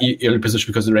early position,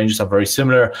 because the ranges are very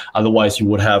similar. Otherwise you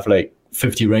would have like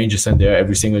 50 ranges in there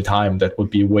every single time. That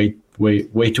would be way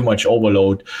too much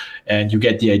overload. And you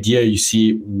get the idea. You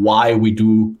see why we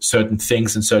do certain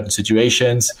things in certain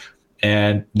situations,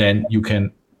 and then you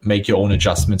can make your own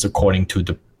adjustments according to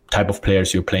the type of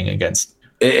players you're playing against.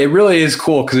 It really is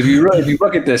cool, because if you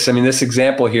look at this, this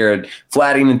example here,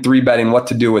 flatting and 3-betting, what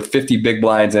to do with 50 big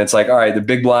blinds, and it's like, all right, the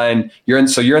big blind, you're in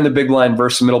the big blind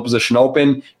versus middle position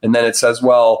open, and then it says,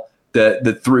 well,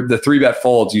 the 3-bet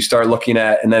folds you start looking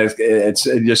at, and then it's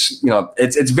just,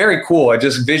 it's very cool. It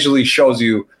just visually shows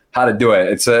you how to do it.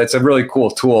 It's a really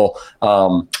cool tool.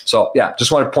 So yeah,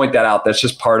 just want to point that out. That's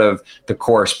just part of the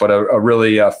course, but a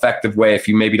really effective way if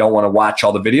you maybe don't want to watch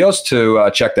all the videos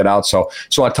to check that out. So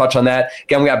just want to touch on that.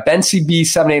 Again, we got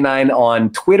BenCB789 on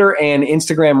Twitter and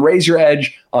Instagram, Raise Your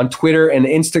Edge on Twitter and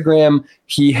Instagram.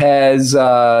 He has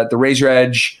the Raise Your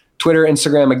Edge Twitter,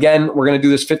 Instagram. Again, we're going to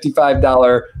do this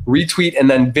 $55 retweet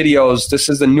and then videos. This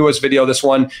is the newest video. This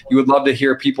one, you would love to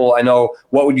hear people. I know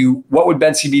what would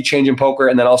BenCB change in poker,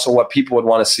 and then also what people would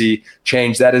want to see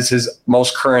change. That is his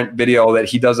most current video that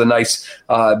he does a nice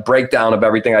breakdown of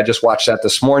everything. I just watched that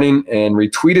this morning and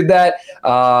retweeted that.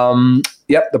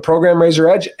 The program Raise Your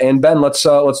Edge. And Ben, let's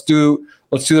do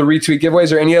the retweet giveaway.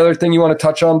 Is there any other thing you want to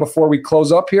touch on before we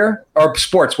close up here? Or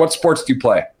sports? What sports do you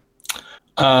play?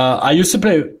 I used to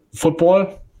play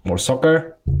football or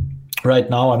soccer. Right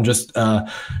now I'm just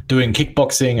doing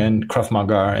kickboxing and Krav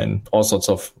Maga and all sorts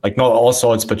of, like, not all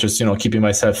sorts, but just, keeping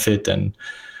myself fit and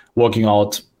working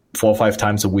out 4 or 5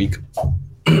 times a week.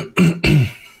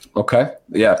 Okay.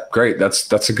 Yeah, great.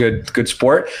 That's a good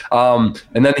sport. And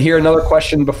then here, another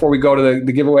question before we go to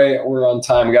the giveaway. We're on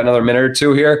time. We got another minute or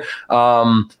two here.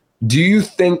 Do you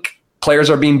think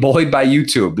players are being bullied by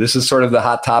YouTube? This is sort of the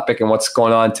hot topic and what's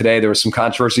going on today. There was some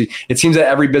controversy. It seems that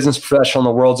every business professional in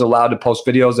the world is allowed to post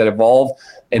videos that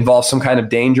involve some kind of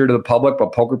danger to the public,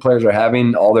 but poker players are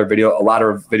having a lot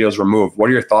of videos removed. What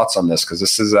are your thoughts on this? Because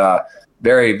this is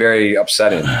very, very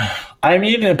upsetting.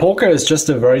 Poker is just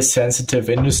a very sensitive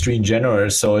industry in general,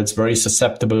 so it's very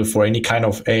susceptible for any kind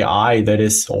of AI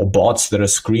or bots that are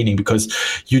screening, because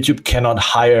YouTube cannot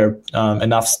hire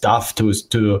enough staff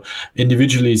to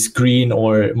individually screen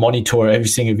or monitor every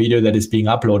single video that is being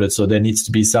uploaded. So there needs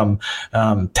to be some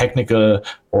technical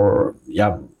or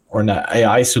an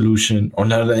AI solution, or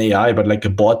not an AI, but like a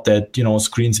bot that, you know,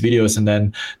 screens videos and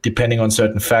then depending on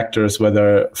certain factors,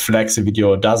 whether flags a video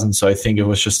or doesn't. So I think it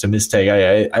was just a mistake.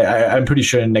 I'm pretty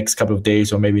sure in the next couple of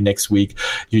days or maybe next week,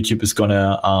 YouTube is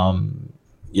gonna,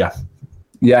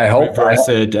 I hope reverse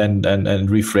it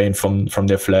and refrain from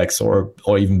their flags or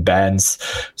even bans.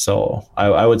 So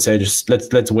I would say just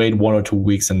let's wait 1 or 2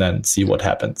 weeks and then see what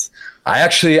happens.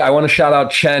 I want to shout out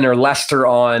Chen or Lester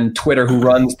on Twitter, who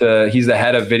he's the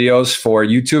head of videos for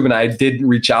YouTube. And I did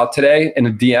reach out today in a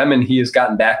DM, and he has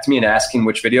gotten back to me and asking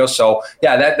which videos. So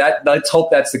yeah, let's hope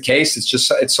that's the case.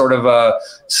 It's sort of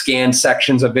scan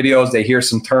sections of videos. They hear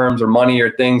some terms or money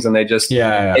or things, and they just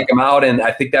take them out. And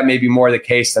I think that may be more the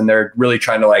case than they're really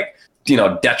trying to, like, you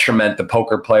know, detriment the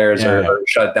poker players or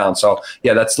shut it down. So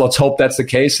yeah, let's hope that's the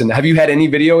case. And have you had any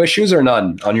video issues or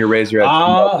none on your Razor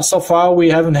Edge? So far we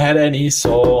haven't had any,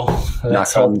 so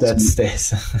let's hope that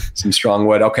stays. Some strong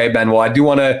wood. Okay, Ben. Well, I do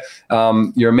want to,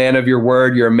 you're a man of your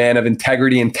word. You're a man of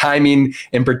integrity and timing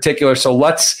in particular. So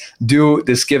let's do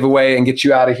this giveaway and get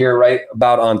you out of here right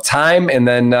about on time. And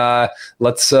then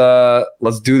let's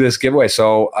do this giveaway.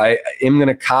 So I am going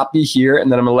to copy here,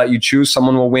 and then I'm going to let you choose.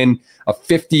 Someone will win a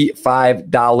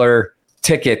 $55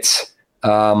 ticket,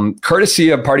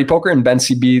 courtesy of Party Poker and Ben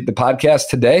CB, the podcast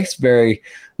today. It's very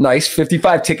nice.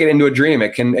 55 ticket into a dream.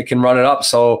 It can run it up.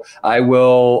 So I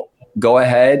will go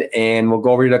ahead and we'll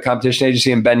go over to the competition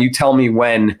agency. And Ben, you tell me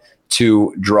when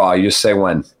to draw. You just say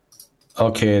when.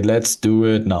 Okay, let's do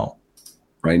it now.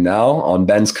 Right now, on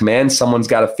Ben's command, someone's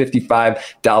got a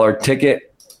 $55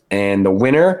 ticket, and the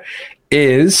winner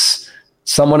is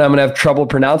someone I'm going to have trouble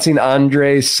pronouncing.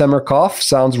 Andrei Semerkov.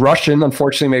 Sounds Russian.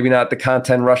 Unfortunately, maybe not the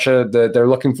content Russia that they're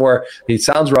looking for. He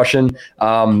sounds Russian.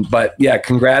 But yeah,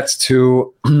 congrats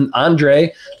to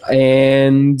Andrei.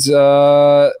 And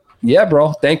yeah,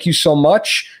 bro, thank you so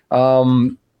much.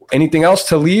 Anything else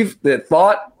to leave? The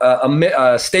thought,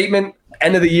 a statement,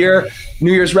 end of the year,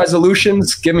 New Year's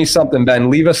resolutions? Give me something, Ben.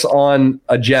 Leave us on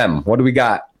a gem. What do we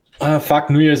got? Fuck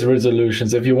New Year's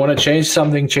resolutions. If you want to change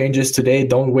something, changes today.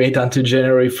 Don't wait until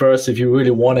January 1st. If you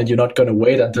really want it, you're not going to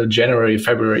wait until January,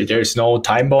 February. There's no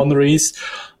time boundaries.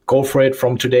 Go for it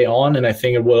from today on. And I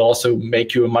think it will also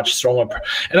make you a much stronger.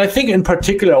 And I think in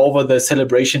particular over the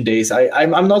celebration days,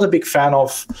 I'm not a big fan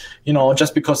of, you know,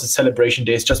 just because it's celebration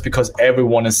days, just because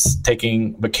everyone is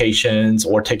taking vacations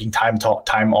or taking time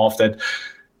off, that,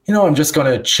 you know, I'm just going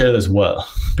to chill as well.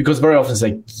 Because very often it's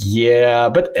like, yeah,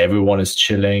 but everyone is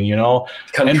chilling, you know.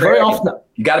 Contrarian. And very often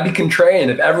you got to be contrarian.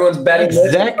 If everyone's betting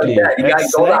exactly, you got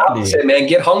to go out and say, man,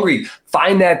 get hungry,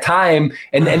 find that time,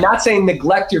 and not saying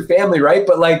neglect your family, right?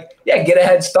 But like, yeah, get a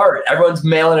head start. Everyone's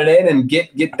mailing it in, and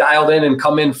get dialed in and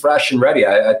come in fresh and ready.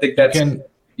 I think that's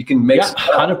you can make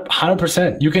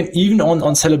 100%. You can even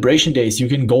on celebration days, you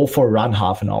can go for a run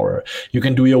half an hour. You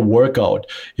can do your workout.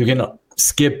 You can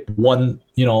skip one,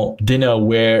 you know, dinner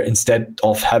where instead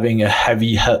of having a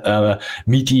heavy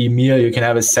meaty meal, you can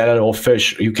have a salad or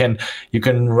fish. You can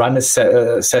run a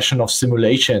session of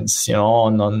simulations, you know,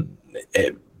 on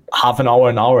half an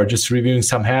hour, just reviewing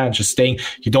some hands, just staying.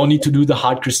 You don't need to do the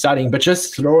hardcore studying, but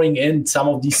just throwing in some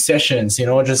of these sessions, you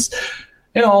know, just,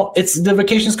 you know, the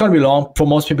vacation's going to be long. For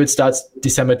most people, it starts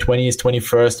December 20th,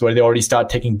 21st, where they already start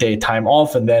taking time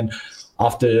off, and then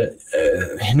after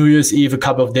New Year's Eve, a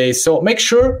couple of days. So make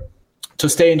sure to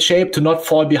stay in shape, to not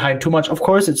fall behind too much. Of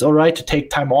course, it's all right to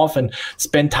take time off and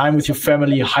spend time with your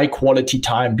family, high quality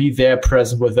time, be there,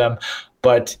 present with them.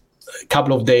 But a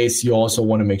couple of days, you also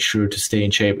want to make sure to stay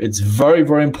in shape. It's very,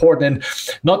 very important. And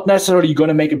not necessarily you're going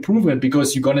to make improvement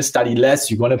because you're going to study less,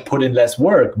 you're going to put in less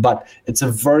work, but it's a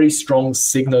very strong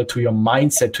signal to your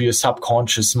mindset, to your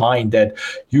subconscious mind, that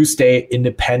you stay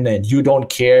independent. You don't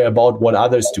care about what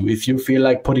others do. If you feel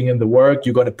like putting in the work,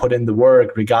 you're going to put in the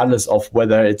work, regardless of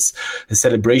whether it's a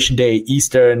celebration day,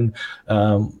 Eastern,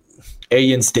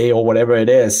 Aliens Day, or whatever it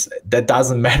is. That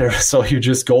doesn't matter. So you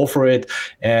just go for it.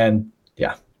 And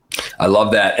yeah. I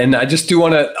love that. And I just do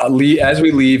want to, as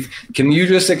we leave, can you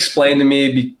just explain to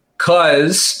me,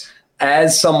 because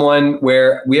as someone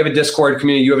where we have a Discord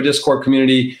community, you have a Discord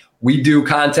community, we do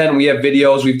content, we have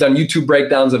videos, we've done YouTube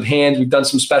breakdowns of hands, we've done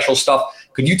some special stuff.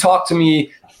 Could you talk to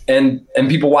me and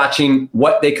people watching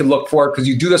what they could look for? Because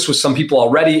you do this with some people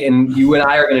already, and you and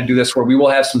I are going to do this where we will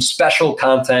have some special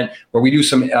content where we do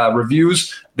some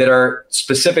reviews that are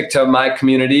specific to my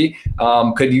community.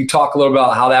 Could you talk a little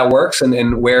about how that works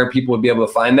and where people would be able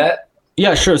to find that?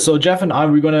 Yeah, sure. So Jeff and I,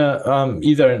 we're gonna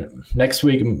either next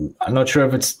week. I'm not sure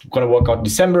if it's gonna work out in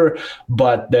December,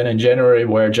 but then in January,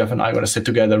 where Jeff and I are gonna sit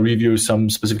together, review some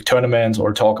specific tournaments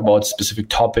or talk about specific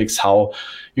topics, how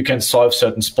you can solve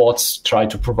certain sports, try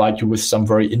to provide you with some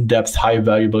very in-depth, high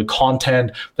valuable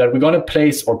content that we're gonna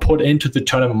place or put into the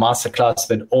tournament masterclass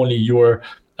that only your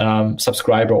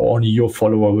subscriber or only your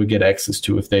follower will get access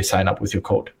to if they sign up with your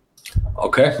code.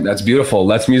 Okay, that's beautiful.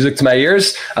 That's music to my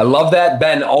ears. I love that.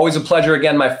 Ben, always a pleasure.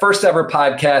 Again, my first ever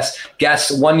podcast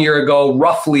guest 1 year ago,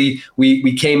 roughly,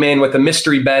 we came in with a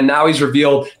mystery Ben. Now he's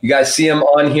revealed. You guys see him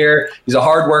on here. He's a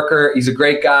hard worker. He's a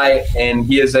great guy. And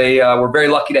he is we're very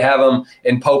lucky to have him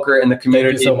in poker in the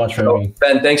community. Thank you so much for having me.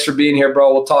 Ben, thanks for being here,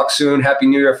 bro. We'll talk soon. Happy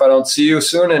New Year if I don't see you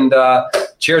soon. And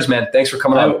cheers, man. Thanks for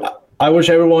coming on. I wish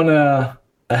everyone a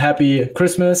happy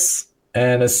Christmas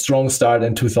and a strong start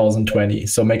in 2020.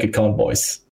 So make it count,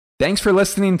 boys. Thanks for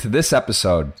listening to this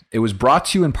episode. It was brought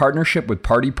to you in partnership with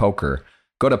Party Poker.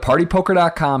 Go to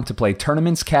partypoker.com to play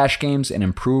tournaments, cash games, and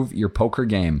improve your poker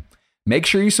game. Make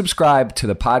sure you subscribe to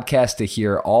the podcast to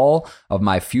hear all of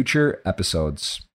my future episodes.